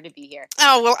so honored to be here.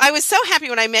 Oh, well, I was so happy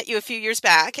when I met you a few years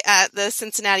back at the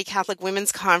Cincinnati Catholic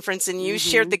Women's Conference, and you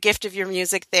shared the gift of your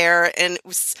music there. And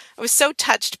I was so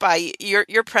touched by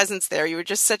your presence there. You were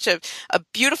just such a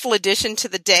beautiful addition to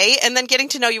the day. And then getting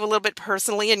to know you a little bit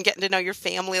personally and getting to know your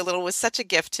family a little was such a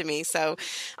gift to me. So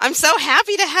I'm so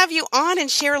happy to have you on and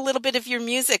share a little bit of your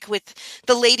music with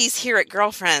the ladies here at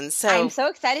Girlfriends. So I'm so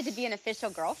excited to be an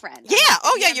official girlfriend. Yeah.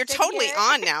 Oh, yeah. You're totally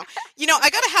on now. You know, I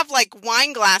got to have like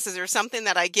wine glasses or something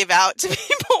that I give out to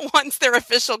people once they're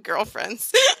official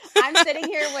girlfriends. I'm sitting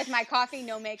here with my coffee,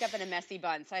 no makeup, and a messy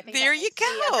bun. So I think there you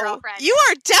go. You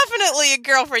are definitely a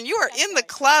girlfriend. You are in the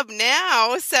club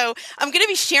now. So I'm going to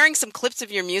be sharing some clips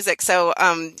of your music. So,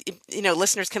 you know,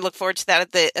 listeners can look forward to that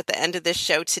at the end of this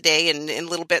show today and in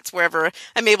little bits wherever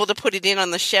I'm able to put it in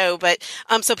on the show. But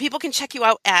so people can check you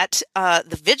out at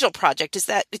the Vigil Project.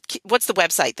 What's the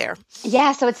website there?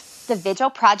 Yeah, so it's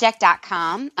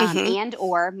thevigilproject.com and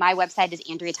or my website is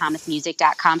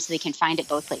andreathomasmusic.com, so they can find it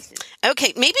both places.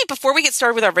 Okay, maybe before we get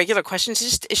started with our regular questions,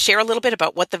 just share a little bit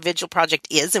about what the Vigil Project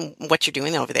is and what you're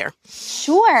doing over there.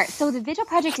 Sure. So the Vigil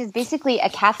Project is basically a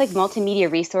Catholic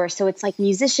multimedia resource. So it's like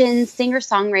musicians,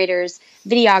 singer-songwriters,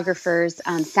 videographers,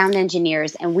 sound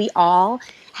engineers, and we all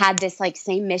had this like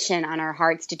same mission on our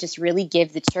hearts to just really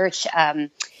give the church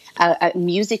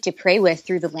music to pray with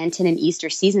through the Lenten and Easter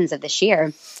seasons of this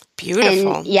year.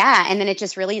 Beautiful. And then it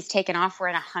just really has taken off. We're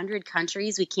in 100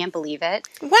 countries. We can't believe it.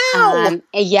 Wow.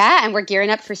 And we're gearing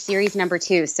up for series number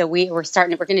 2. So we're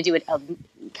going to do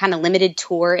kind of limited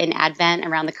tour in Advent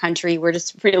around the country. We're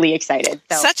just really excited.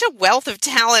 So. Such a wealth of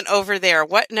talent over there.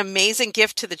 What an amazing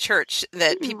gift to the church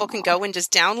that people can go and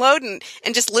just download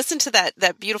and just listen to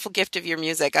that beautiful gift of your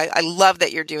music. I love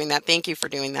that you're doing that. Thank you for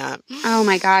doing that. Oh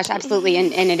my gosh, absolutely.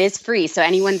 And it is free. So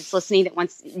anyone that's listening that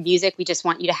wants music, we just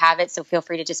want you to have it. So feel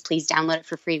free to just please download it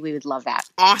for free. We would love that.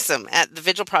 Awesome. At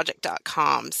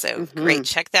thevigilproject.com. So great.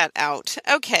 Check that out.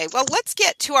 Okay. Well, let's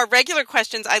get to our regular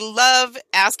questions. I love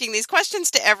asking these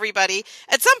questions to everybody.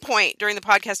 At some point during the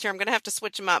podcast here, I'm going to have to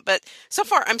switch them up. But so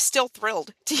far, I'm still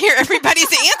thrilled to hear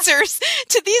everybody's answers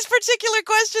to these particular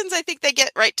questions. I think they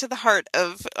get right to the heart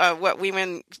of what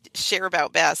women share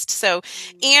about best. So,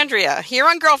 Andrea, here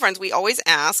on Girlfriends, we always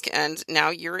ask, and now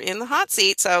you're in the hot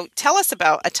seat. So tell us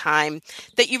about a time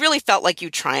that you really felt like you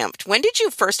triumphed. When did you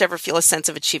first ever feel a sense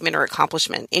of achievement or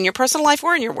accomplishment in your personal life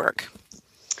or in your work?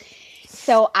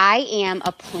 So I am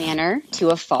a planner to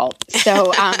a fault.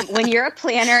 So when you're a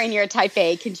planner and you're a type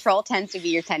A, control tends to be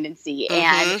your tendency.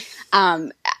 And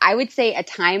I would say a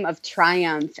time of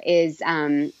triumph is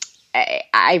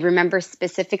I remember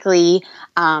specifically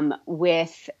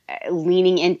with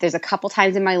leaning in. There's a couple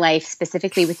times in my life,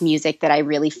 specifically with music, that I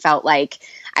really felt like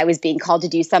I was being called to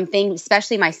do something,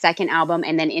 especially my second album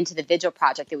and then into the Vigil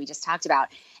project that we just talked about.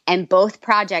 And both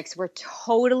projects were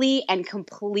totally and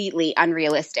completely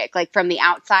unrealistic. Like from the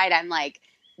outside, I'm like,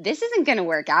 this isn't going to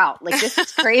work out. Like, this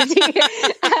is crazy.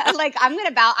 Like I'm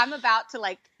about to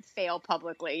like fail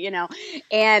publicly, you know?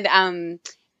 And,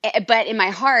 but in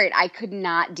my heart, I could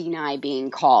not deny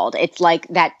being called. It's like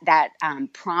that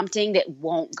prompting that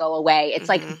won't go away. It's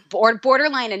like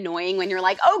borderline annoying when you're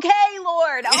like, okay,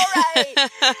 Lord, all right.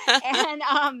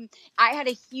 And I had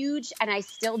a huge, and I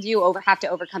still do have to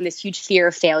overcome this huge fear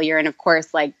of failure. And of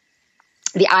course, like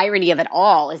the irony of it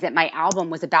all is that my album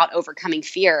was about overcoming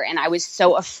fear. And I was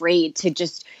so afraid to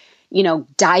just, you know,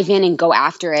 dive in and go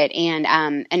after it.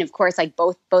 And of course, like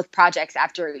both projects,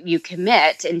 after you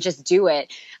commit and just do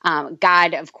it,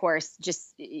 God, of course,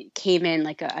 just came in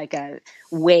like a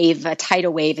wave, a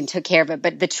tidal wave, and took care of it.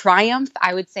 But the triumph,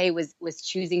 I would say, was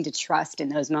choosing to trust in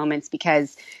those moments,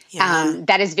 because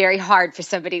that is very hard for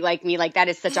somebody like me. Like that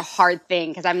is such a hard thing,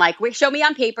 because I'm like, wait, show me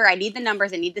on paper. I need the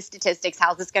numbers. I need the statistics.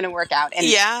 How's this going to work out?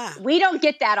 And we don't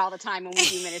get that all the time when we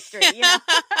do ministry, you know?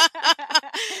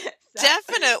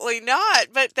 Definitely not,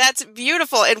 but that's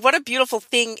beautiful. And what a beautiful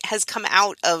thing has come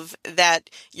out of that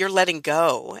you're letting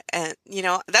go. And, you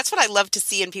know, that's what I love to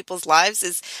see in people's lives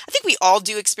is I think we all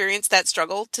do experience that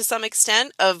struggle to some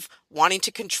extent of wanting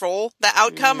to control the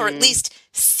outcome or at least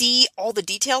see all the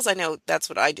details. I know that's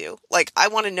what I do. Like, I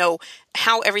want to know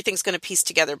how everything's going to piece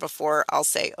together before I'll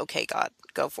say, okay, God,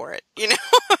 go for it, you know?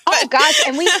 Oh gosh.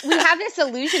 And we have this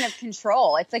illusion of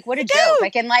control. It's like, what a joke.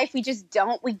 Like in life, we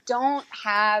don't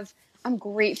have, I'm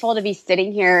grateful to be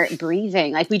sitting here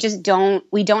breathing. Like we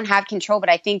don't have control. But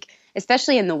I think,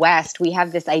 especially in the West, we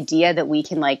have this idea that we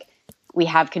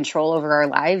have control over our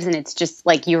lives. And it's just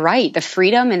like, you're right. The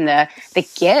freedom and the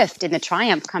gift and the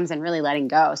triumph comes in really letting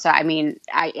go. So, I mean,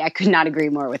 I could not agree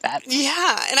more with that.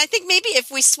 Yeah. And I think maybe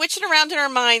if we switch it around in our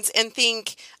minds and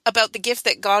think about the gift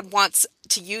that God wants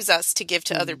to use us to give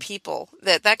to other people,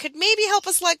 that could maybe help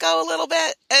us let go a little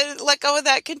bit and let go of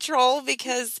that control,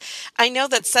 because I know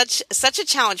that's such a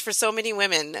challenge for so many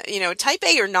women, you know, type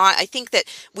A or not. I think that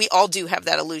we all do have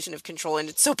that illusion of control, and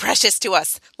it's so precious to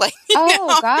us. Like,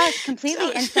 gosh,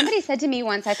 completely. And somebody said to me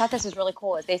once, I thought this was really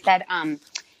cool, is they said,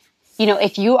 you know,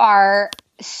 if you are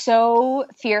so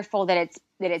fearful that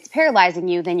it's paralyzing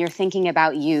you, then you're thinking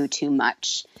about you too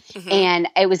much. And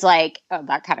it was like, oh,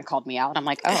 that kind of called me out. I'm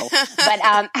like, oh,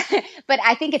 but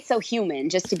I think it's so human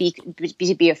just to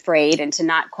be afraid and to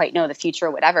not quite know the future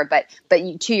or whatever. But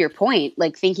to your point,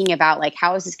 like thinking about like,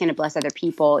 how is this going to bless other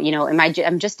people? You know,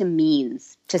 I'm just a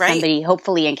means to somebody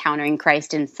hopefully encountering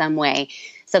Christ in some way.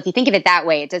 So if you think of it that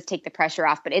way, it does take the pressure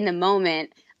off. But in the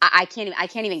moment, I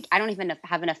don't even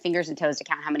have enough fingers and toes to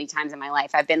count how many times in my life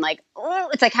I've been like, oh,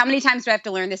 it's like, how many times do I have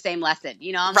to learn the same lesson?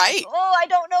 You know, I'm like, oh, I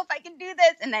don't know if I can do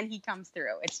this. And then he comes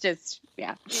through. It's just,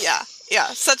 yeah.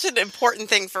 Such an important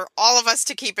thing for all of us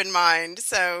to keep in mind.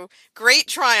 So great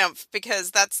triumph,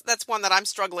 because that's one that I'm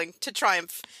struggling to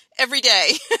triumph every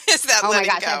day. Is that oh my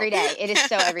gosh, go. Every day. It is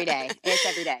so every day. It's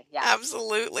every day. Yeah,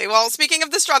 absolutely. Well, speaking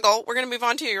of the struggle, we're going to move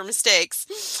on to your mistakes.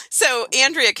 So,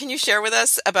 Andrea, can you share with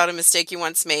us about a mistake you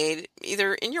once made,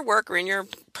 either in your work or in your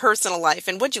personal life,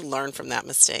 and what'd you learn from that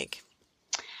mistake?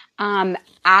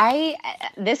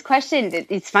 This question,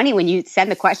 it's funny when you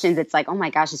send the questions, it's like, oh my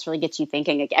gosh, this really gets you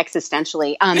thinking like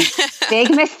existentially.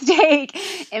 Big mistake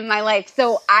in my life.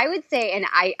 So I would say, and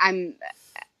I'm,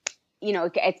 you know,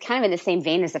 it's kind of in the same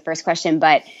vein as the first question,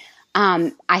 but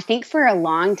I think for a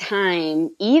long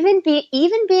time, even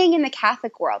being in the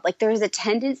Catholic world, like there's a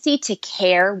tendency to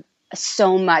care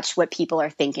so much what people are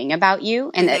thinking about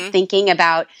you and thinking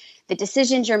about the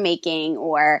decisions you're making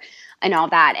and all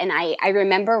that. And I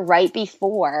remember right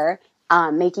before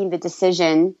making the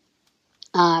decision,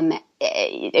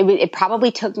 it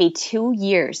probably took me 2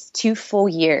 full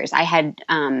years. I had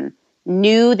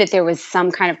knew that there was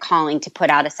some kind of calling to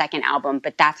put out a second album,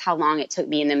 but that's how long it took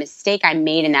me. And the mistake I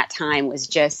made in that time was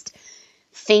just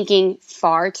thinking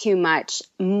far too much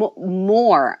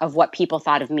more of what people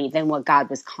thought of me than what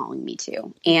God was calling me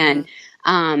to. And,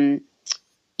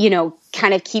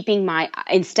 kind of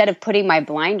instead of putting my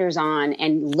blinders on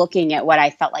and looking at what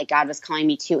I felt like God was calling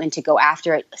me to and to go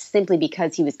after it simply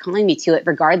because he was calling me to it,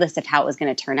 regardless of how it was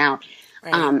going to turn out.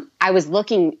 Right. I was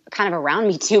looking kind of around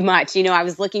me too much. I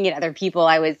was looking at other people.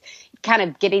 I was kind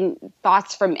of getting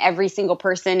thoughts from every single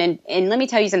person. And let me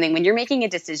tell you something, when you're making a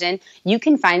decision, you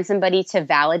can find somebody to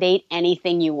validate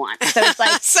anything you want. So it's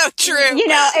like, so true.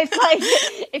 It's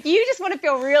like, if you just want to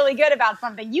feel really good about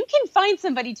something, you can find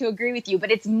somebody to agree with you,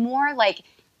 but it's more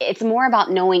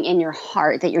about knowing in your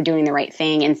heart that you're doing the right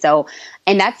thing. And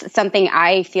that's something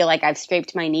I feel like I've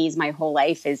scraped my knees my whole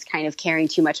life, is kind of caring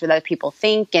too much what other people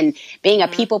think and being a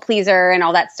people pleaser and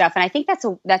all that stuff. And I think that's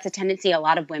a tendency a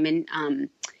lot of women,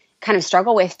 kind of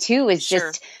struggle with too, is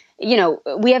just,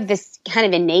 we have this kind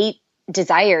of innate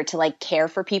desire to like care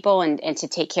for people and to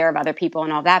take care of other people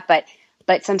and all that.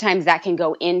 But sometimes that can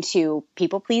go into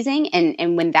people pleasing.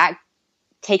 And when that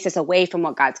takes us away from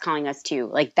what God's calling us to,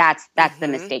 like that's the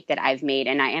mistake that I've made.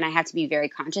 And I have to be very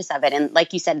conscious of it. And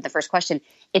like you said in the first question,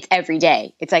 it's every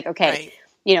day. It's like, okay,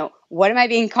 what am I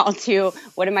being called to?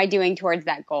 What am I doing towards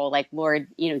that goal? Like, Lord,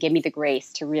 give me the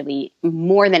grace to really,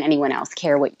 more than anyone else,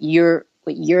 care what you're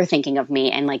thinking of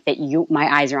me, and like that my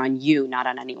eyes are on you, not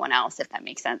on anyone else, if that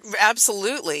makes sense.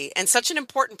 Absolutely. And such an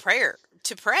important prayer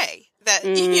to pray that,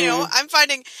 I'm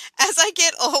finding as I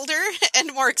get older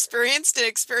and more experienced and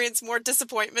experience more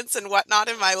disappointments and whatnot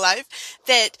in my life,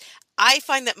 that I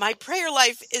find that my prayer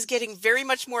life is getting very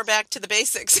much more back to the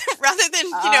basics rather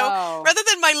than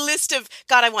my list of,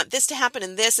 God, I want this to happen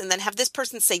and then have this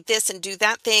person say this and do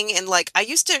that thing. And like, I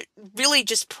used to really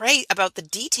just pray about the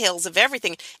details of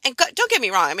everything. And God, don't get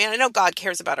me wrong. I mean, I know God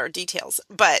cares about our details,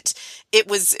 but it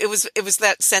was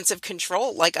that sense of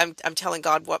control. Like I'm telling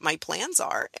God what my plans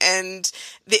are. And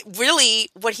really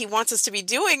what he wants us to be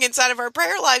doing inside of our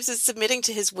prayer lives is submitting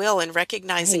to his will and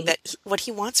recognizing that what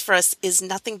he wants for us is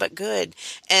nothing but good,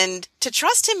 and to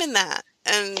trust him in that.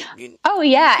 And oh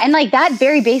yeah. And like that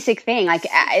very basic thing, like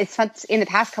it's in the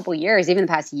past couple of years, even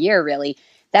the past year, really,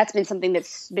 that's been something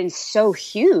that's been so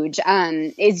huge.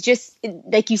 It's just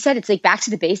like you said, it's like back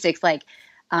to the basics. Like,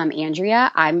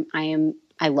 Andrea,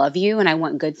 I love you and I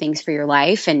want good things for your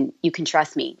life, and you can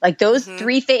trust me. Like those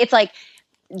three things, it's like,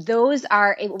 those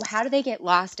are, how do they get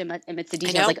lost amidst the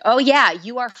details? Like, oh yeah,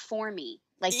 you are for me.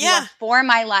 Like, you are for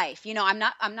my life. I'm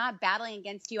not battling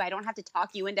against you. I don't have to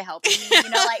talk you into helping me. Like,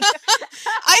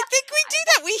 I think we do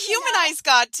that. We humanize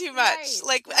God too much. Right.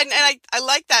 Like, and I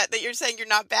like that you're saying you're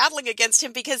not battling against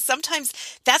him, because sometimes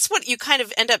that's what you kind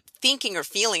of end up thinking or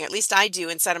feeling. At least I do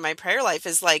inside of my prayer life,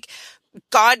 is like,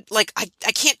 God, like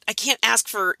I can't ask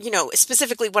for,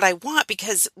 specifically what I want,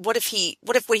 because what if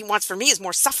what he wants for me is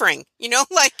more suffering,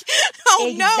 like, oh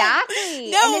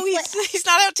exactly. no, he's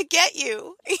not out to get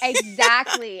you.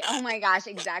 Exactly. Oh my gosh.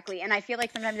 Exactly. And I feel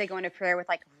like sometimes I go into prayer with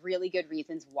like really good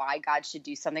reasons why God should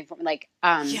do something for me. Like,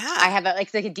 I have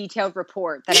like a detailed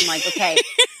report that I'm like, okay,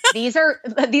 these are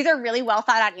really well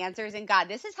thought out answers. And God,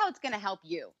 this is how it's going to help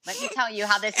you. Let me tell you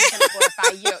how this is going to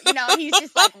glorify you. He's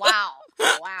just like, wow.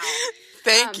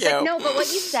 Thank you. But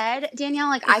what you said, Danielle,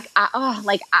 like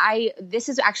this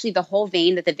is actually the whole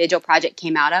vein that the Vigil Project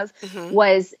came out of,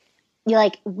 was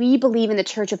like, we believe in the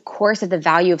church, of course, of the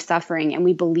value of suffering. And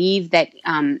we believe that,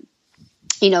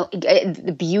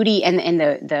 the beauty and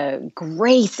the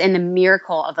grace and the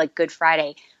miracle of like Good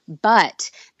Friday.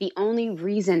 But the only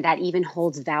reason that even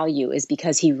holds value is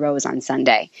because he rose on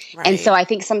Sunday. Right. And so I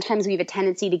think sometimes we have a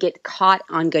tendency to get caught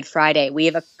on Good Friday. We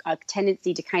have a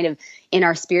tendency to kind of, in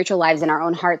our spiritual lives, in our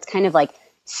own hearts, kind of like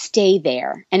stay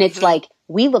there. And it's like,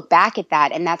 we look back at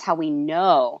that, and that's how we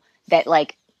know that,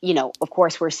 like, of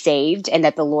course we're saved, and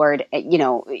that the Lord,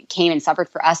 came and suffered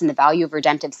for us, and the value of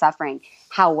redemptive suffering.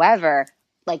 However,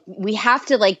 like we have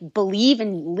to like believe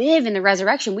and live in the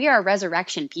resurrection. We are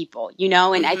resurrection people, you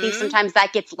know? And I think sometimes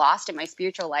that gets lost in my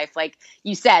spiritual life. Like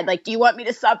you said, like, do you want me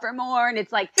to suffer more? And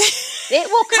it's like, it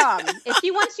will come. If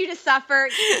he wants you to suffer,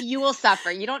 you will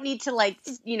suffer. You don't need to like,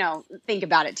 you know, think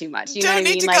about it too much. You know don't what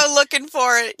I need mean? to Like, go looking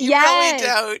for it. You Yes.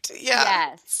 really don't. Yeah.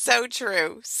 Yes. So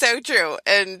true. So true.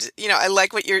 And, you know, I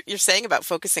like what you're saying about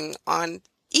focusing on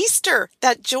Easter,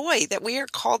 that joy that we are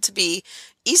called to be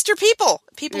Easter people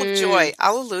of joy.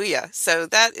 Hallelujah. So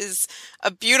that is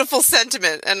a beautiful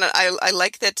sentiment. And I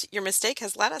like that your mistake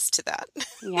has led us to that.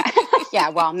 Yeah. Yeah.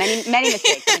 Well, many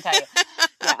mistakes, let me tell you.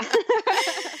 Yeah.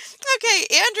 Okay,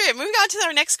 Andrea, moving on to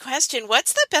our next question.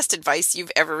 What's the best advice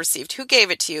you've ever received? Who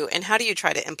gave it to you, and how do you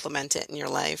try to implement it in your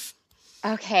life?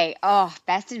 Okay. Oh,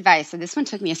 best advice. So this one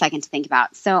took me a second to think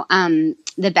about. So,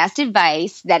 the best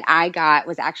advice that I got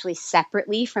was actually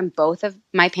separately from both of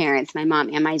my parents, my mom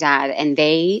and my dad. And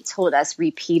they told us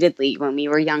repeatedly when we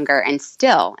were younger and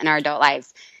still in our adult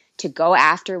lives to go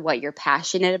after what you're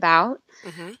passionate about.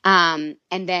 And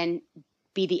then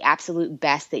be the absolute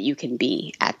best that you can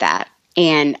be at that.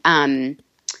 And,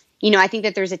 you know, I think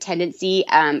that there's a tendency,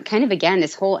 kind of again,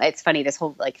 this whole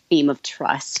like theme of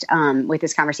trust, with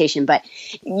this conversation, but,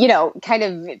 you know, kind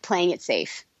of playing it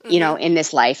safe, you know, in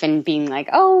this life and being like,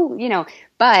 oh, you know,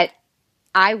 but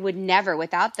I would never,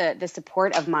 without the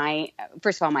support of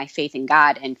first of all, my faith in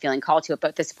God and feeling called to it,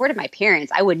 but the support of my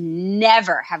parents, I would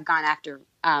never have gone after,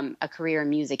 a career in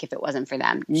music if it wasn't for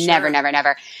them. Sure.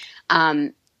 Never.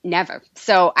 Never.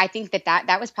 So I think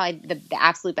that was probably the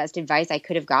absolute best advice I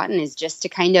could have gotten, is just to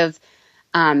kind of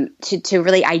to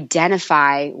really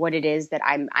identify what it is that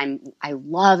I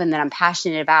love and that I'm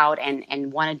passionate about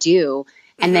and want to do,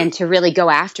 and then to really go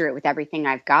after it with everything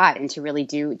I've got, and to really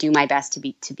do my best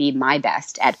to be my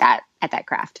best at that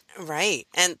craft. Right.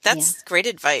 And that's great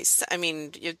advice. I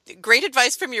mean, great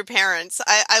advice from your parents.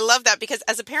 I love that, because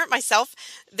as a parent myself,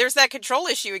 there's that control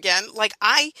issue again. Like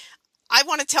I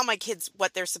want to tell my kids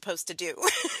what they're supposed to do.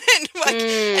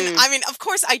 and I mean, of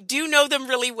course, I do know them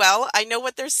really well. I know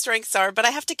what their strengths are, but I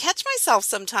have to catch myself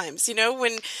sometimes, you know,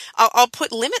 when I'll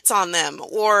put limits on them,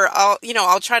 or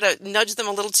I'll try to nudge them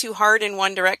a little too hard in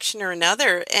one direction or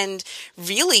another. And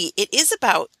really, it is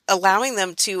about allowing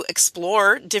them to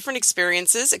explore different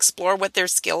experiences, explore what their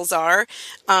skills are,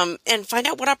 and find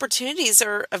out what opportunities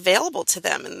are available to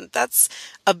them. And that's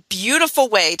a beautiful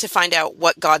way to find out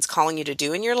what God's calling you to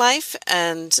do in your life.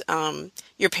 And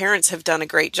your parents have done a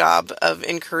great job of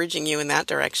encouraging you in that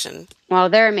direction. Well,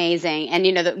 they're amazing. And,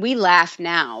 you know, that we laugh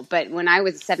now, but when I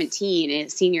was 17 and a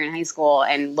senior in high school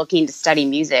and looking to study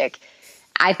music,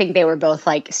 I think they were both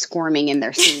like squirming in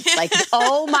their seats. Like,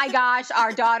 oh my gosh,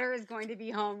 our daughter is going to be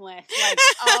homeless. Like,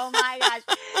 oh my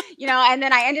gosh. You know, and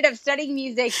then I ended up studying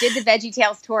music, did the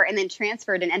VeggieTales tour, and then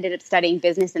transferred and ended up studying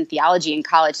business and theology in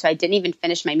college. So I didn't even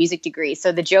finish my music degree.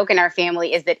 So the joke in our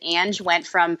family is that Ange went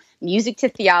from music to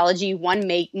theology, one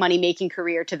money-making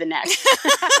career to the next.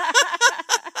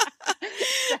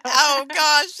 Oh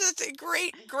gosh, that's a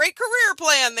great career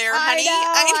plan there, honey.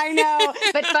 I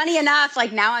know. But funny enough,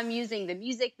 like now I'm using the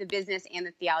music, the business, and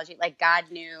the theology. Like God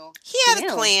knew. He had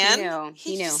a plan.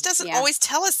 He just doesn't always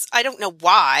tell us. I don't know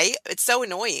why. It's so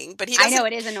annoying, but he doesn't. I know,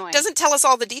 it is annoying. Doesn't tell us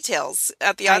all the details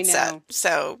at the outset.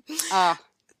 So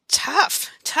tough.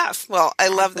 Well, I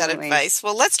love that advice.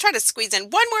 Well, let's try to squeeze in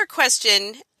one more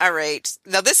question. All right.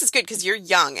 Now, this is good because you're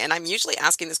young, and I'm usually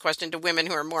asking this question to women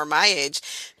who are more my age.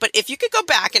 But if you could go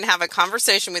back and have a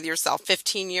conversation with yourself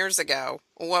 15 years ago,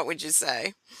 what would you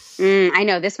say? I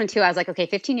know this one too. I was like, okay,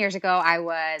 15 years ago, I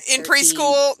was 13. In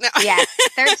preschool? No. Yes,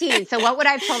 13. So what would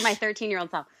I have told my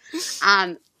 13-year-old self?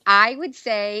 I would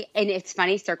say, and it's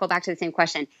funny, circle back to the same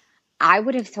question. I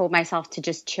would have told myself to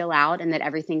just chill out and that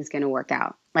everything's going to work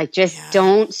out. Like, just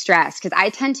don't stress. Because I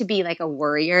tend to be like a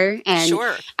worrier. And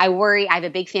I worry. I have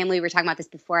a big family. We were talking about this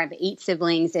before. I have 8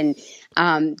 siblings and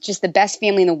just the best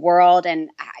family in the world. And,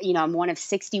 you know, I'm one of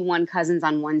 61 cousins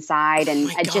on one side.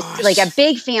 And just like a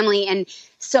big family and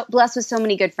so blessed with so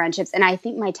many good friendships. And I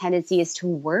think my tendency is to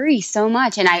worry so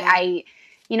much. And I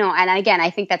you know, and again, I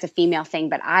think that's a female thing,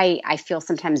 but I feel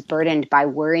sometimes burdened by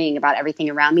worrying about everything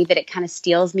around me, that it kind of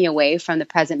steals me away from the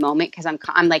present moment, because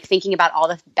I'm like thinking about all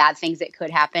the bad things that could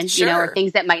happen, you know, or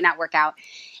things that might not work out.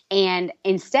 And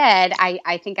instead,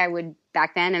 I think I would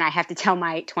back then, and I have to tell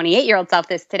my 28-year-old self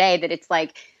this today, that it's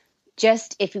like,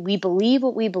 just if we believe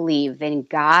what we believe, then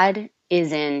God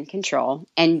is in control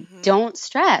and don't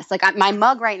stress. Like my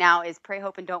mug right now is Pray,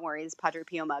 Hope, and Don't Worry. This Padre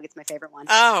Pio mug. It's my favorite one.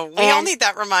 Oh, we all need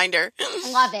that reminder.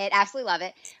 Love it. Absolutely love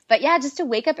it. But yeah, just to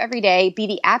wake up every day, be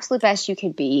the absolute best you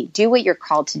could be, do what you're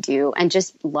called to do, and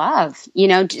just love,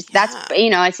 that's,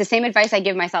 it's the same advice I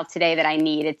give myself today that I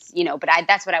need. It's, but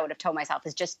that's what I would have told myself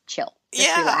is just chill,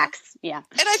 just relax. Yeah.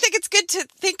 And I think it's good to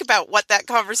think about what that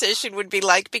conversation would be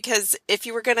like, because if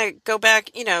you were going to go back,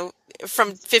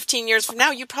 from 15 years from now,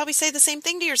 you'd probably say the same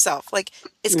thing to yourself. Like,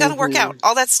 it's going to work out.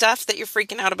 All that stuff that you're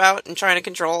freaking out about and trying to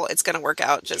control, it's going to work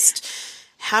out. Just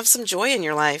have some joy in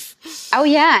your life. Oh,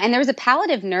 yeah. And there was a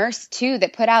palliative nurse, too,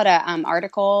 that put out a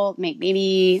article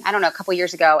maybe, I don't know, a couple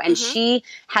years ago. And she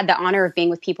had the honor of being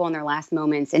with people in their last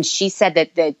moments. And she said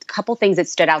that the couple things that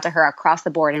stood out to her across the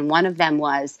board, and one of them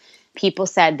was people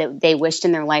said that they wished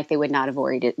in their life they would not have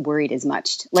worried as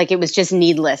much. Like it was just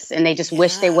needless, and they just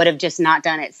wished they would have just not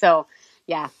done it. So,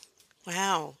 yeah.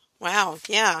 Wow.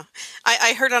 Yeah.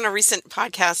 I heard on a recent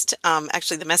podcast,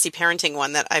 actually the Messy Parenting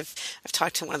one that I've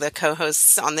talked to one of the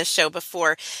co-hosts on this show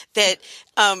before, that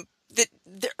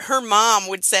her mom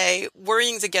would say,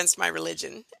 worrying's against my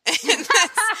religion.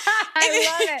 I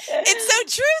love it. It's so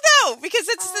true, though, because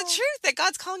it's the truth that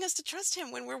God's calling us to trust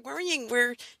him. When we're worrying,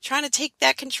 we're trying to take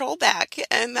that control back,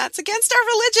 and that's against our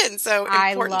religion. So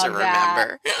important to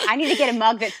remember. I need to get a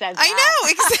mug that says that. I know,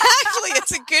 exactly.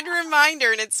 It's a good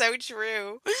reminder, and it's so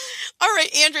true. All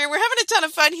right, Andrea, we're having a ton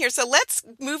of fun here. So let's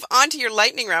move on to your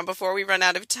lightning round before we run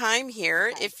out of time here.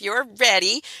 Okay. If you're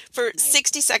ready for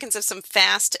 60 seconds of some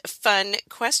fast, fun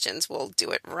questions, we'll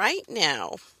do it right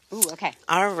now. Ooh, okay.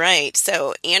 All right.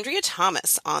 So, Andrea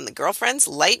Thomas on the Girlfriends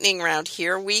Lightning Round.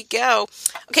 Here we go.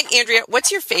 Okay, Andrea, what's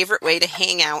your favorite way to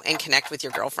hang out and connect with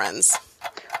your girlfriends?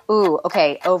 Ooh,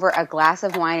 okay. Over a glass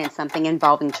of wine and something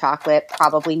involving chocolate,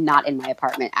 probably not in my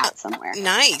apartment, out somewhere.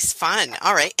 Nice. Fun.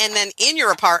 All right. And then in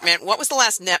your apartment, what was the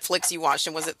last Netflix you watched,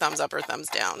 and was it thumbs up or thumbs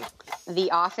down?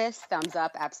 The Office, thumbs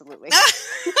up, absolutely.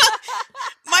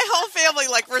 My whole family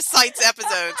recites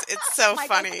episodes. It's so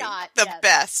funny. Scott, the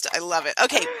best. I love it.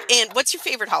 Okay. And what's your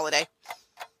favorite holiday?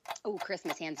 Oh,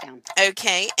 Christmas, hands down.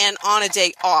 Okay. And on a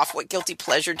day off, what guilty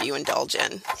pleasure do you indulge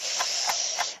in?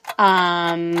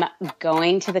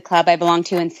 Going to the club I belong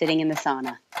to and sitting in the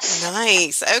sauna.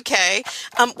 Nice. Okay.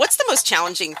 What's the most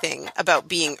challenging thing about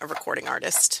being a recording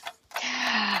artist?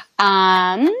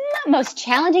 Most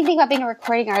challenging thing about being a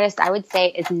recording artist, I would say,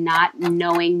 is not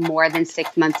knowing more than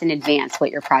 6 months in advance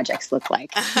what your projects look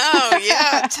like. Oh,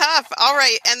 yeah. Tough. All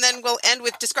right. And then we'll end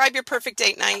with describe your perfect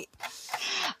date night.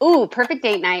 Ooh, perfect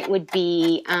date night would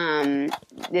be,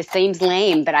 this seems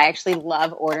lame, but I actually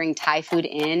love ordering Thai food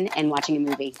in and watching a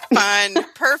movie. Fun.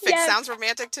 Perfect. Yes. Sounds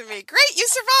romantic to me. Great. You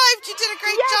survived. You did a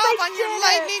great job on your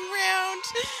lightning round.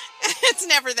 It's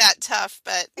never that tough,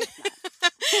 but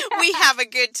we have a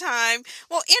good time.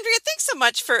 Well, Andrea, thanks so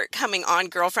much for coming on,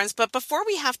 Girlfriends. But before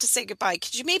we have to say goodbye,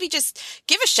 could you maybe just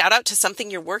give a shout out to something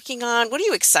you're working on? What are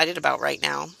you excited about right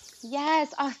now?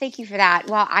 Yes. Oh, thank you for that.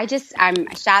 Well,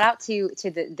 shout out to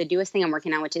the newest thing I'm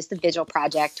working on, which is the Vigil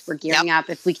Project. We're gearing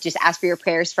up. If we could just ask for your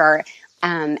prayers for our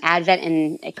Advent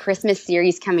and Christmas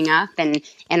series coming up and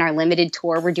our limited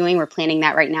tour we're planning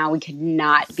that right now. We could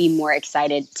not be more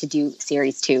excited to do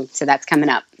series 2. So that's coming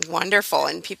up. Wonderful.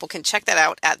 And people can check that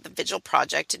out at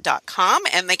thevigilproject.com,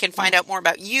 and they can find out more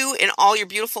about you and all your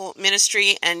beautiful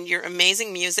ministry and your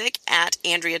amazing music at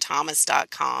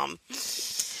andreathomas.com.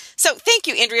 So thank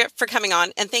you, Andrea, for coming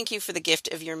on, and thank you for the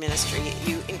gift of your ministry.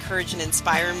 You encourage and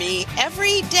inspire me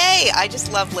every day. I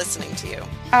just love listening to you.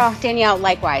 Oh, Danielle,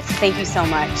 likewise. Thank you so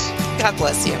much. God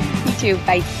bless you. You too.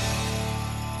 Bye.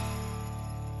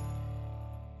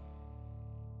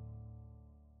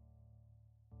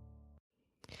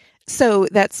 So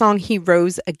that song, He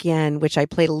Rose Again, which I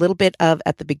played a little bit of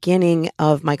at the beginning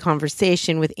of my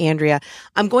conversation with Andrea,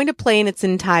 I'm going to play in its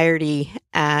entirety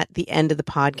at the end of the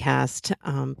podcast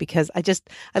because I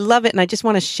love it. And I just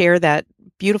want to share that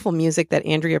beautiful music that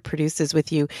Andrea produces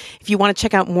with you. If you want to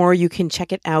check out more, you can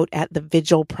check it out at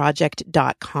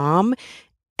thevigilproject.com.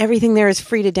 Everything there is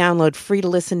free to download, free to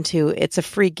listen to. It's a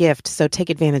free gift, so take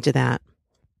advantage of that.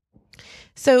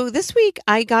 So this week,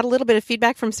 I got a little bit of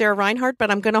feedback from Sarah Reinhardt, but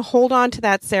I'm going to hold on to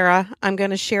that, Sarah. I'm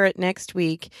going to share it next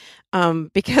week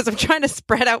because I'm trying to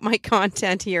spread out my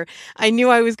content here. I knew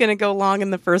I was going to go long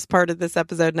in the first part of this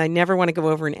episode, and I never want to go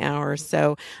over an hour.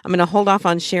 So I'm going to hold off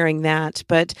on sharing that.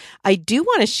 But I do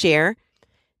want to share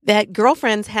that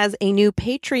Girlfriends has a new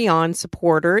Patreon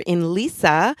supporter in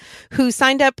Lisa, who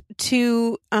signed up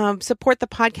to support the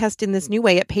podcast in this new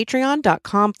way at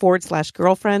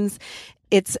patreon.com/girlfriends.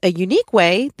 it's a unique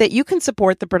way that you can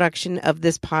support the production of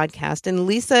this podcast. And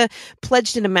Lisa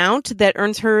pledged an amount that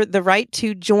earns her the right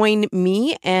to join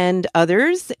me and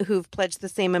others who've pledged the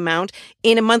same amount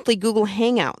in a monthly Google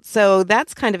Hangout. So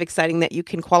that's kind of exciting that you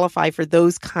can qualify for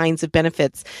those kinds of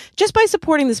benefits just by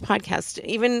supporting this podcast.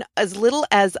 Even as little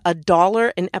as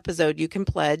 $1 an episode you can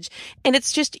pledge. And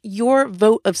it's just your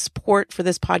vote of support for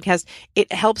this podcast.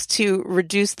 It helps to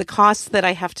reduce the costs that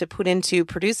I have to put into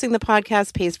producing the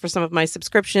podcast, pays for some of my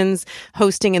subscriptions,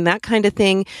 hosting, and that kind of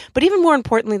thing. But even more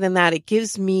importantly than that, it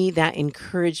gives me that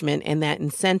encouragement and that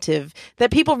incentive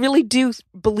that people really do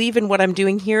believe in what I'm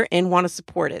doing here and want to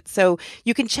support it. So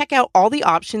you can check out all the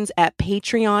options at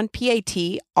Patreon,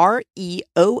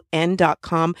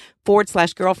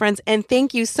 patreon.com/girlfriends. And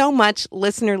thank you so much,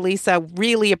 listener Lisa.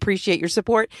 Really appreciate your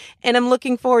support. And I'm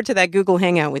looking forward to that Google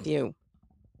Hangout with you.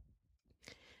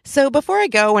 So before I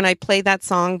go and I play that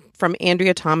song from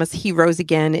Andrea Thomas, He Rose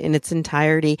Again, in its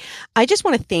entirety, I just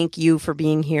want to thank you for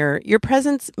being here. Your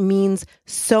presence means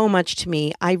so much to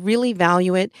me. I really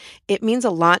value it. It means a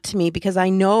lot to me because I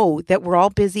know that we're all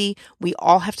busy. We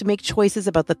all have to make choices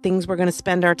about the things we're going to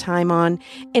spend our time on.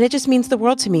 And it just means the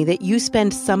world to me that you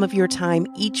spend some of your time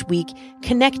each week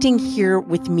connecting here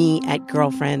with me at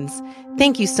Girlfriends.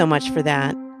 Thank you so much for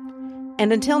that.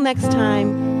 And until next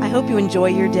time, I hope you enjoy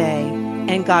your day.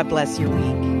 And God bless your week.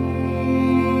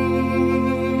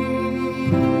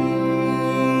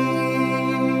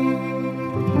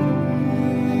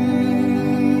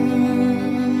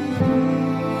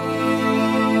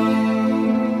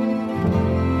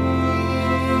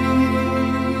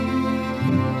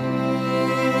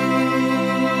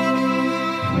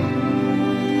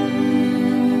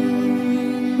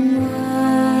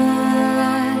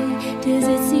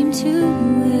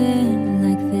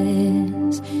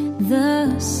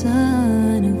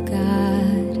 Son of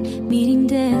God meeting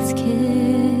death's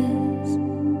kiss.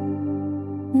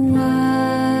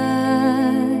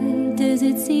 Why does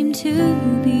it seem to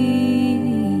be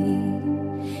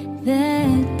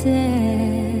that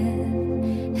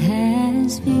death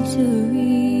has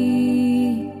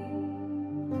victory?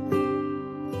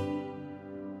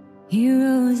 He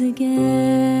rose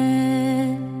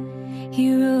again,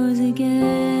 he rose again.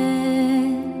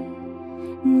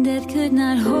 Death could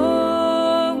not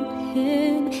hold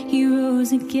him. He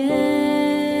rose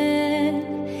again.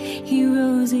 He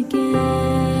rose again.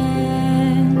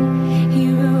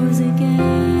 He rose again.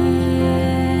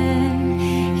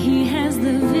 He has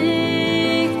the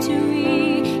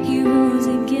victory. He rose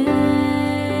again.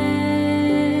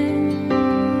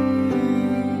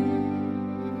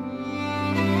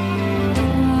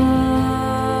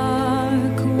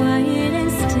 Dark, quiet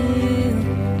and still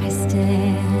I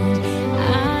stand.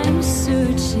 I'm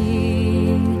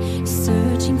searching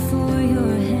for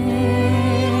your hand.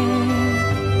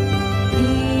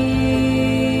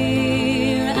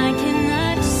 Here I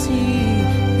cannot see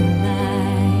the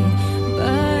light,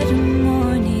 but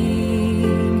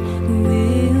morning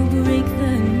will break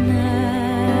the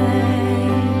night.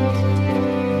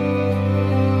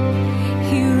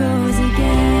 He rose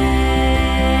again,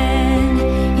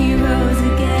 he rose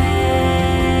again.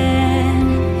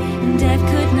 Death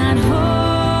could not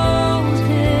hold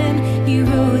him. He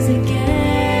rose again.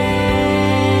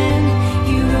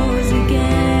 He rose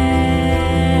again.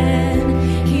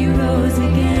 He rose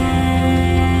again.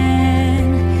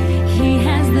 He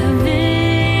has the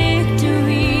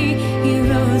victory. He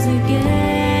rose again.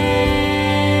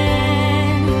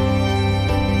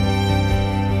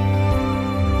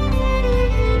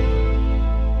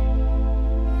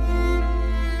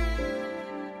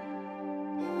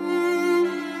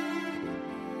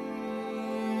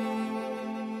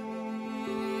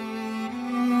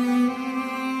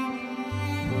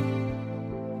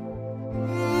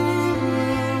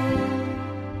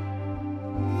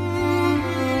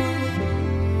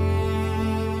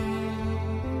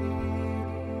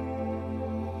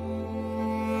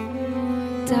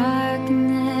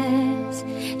 Darkness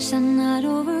shall not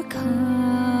overcome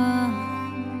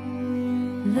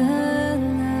the light.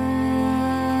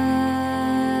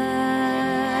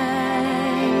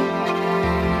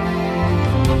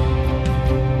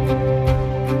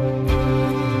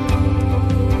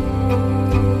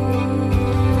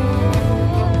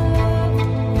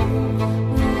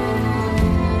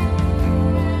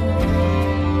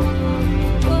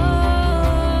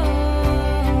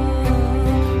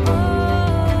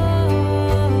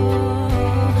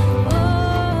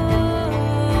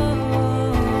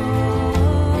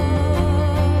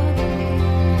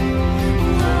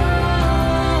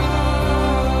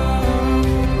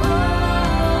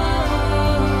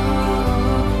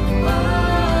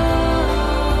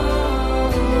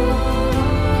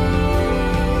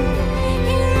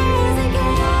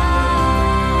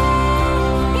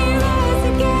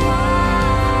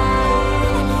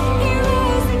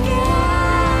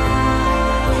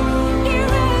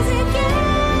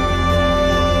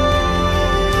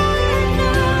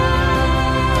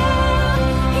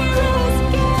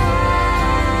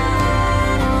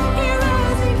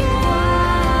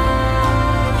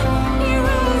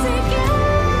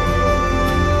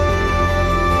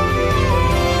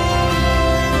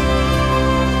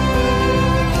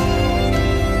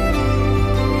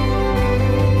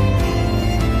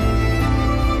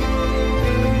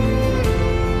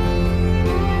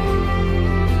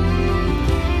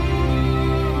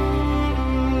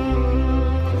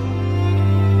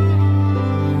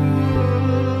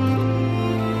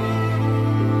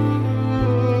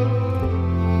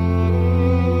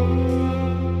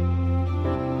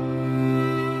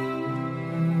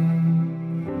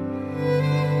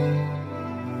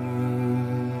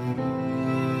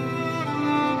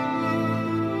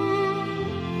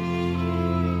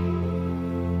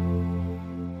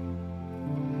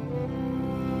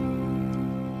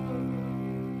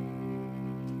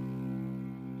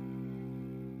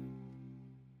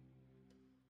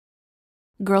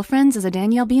 Girlfriends is a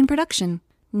Danielle Bean production.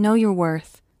 Know your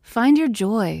worth. Find your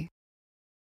joy.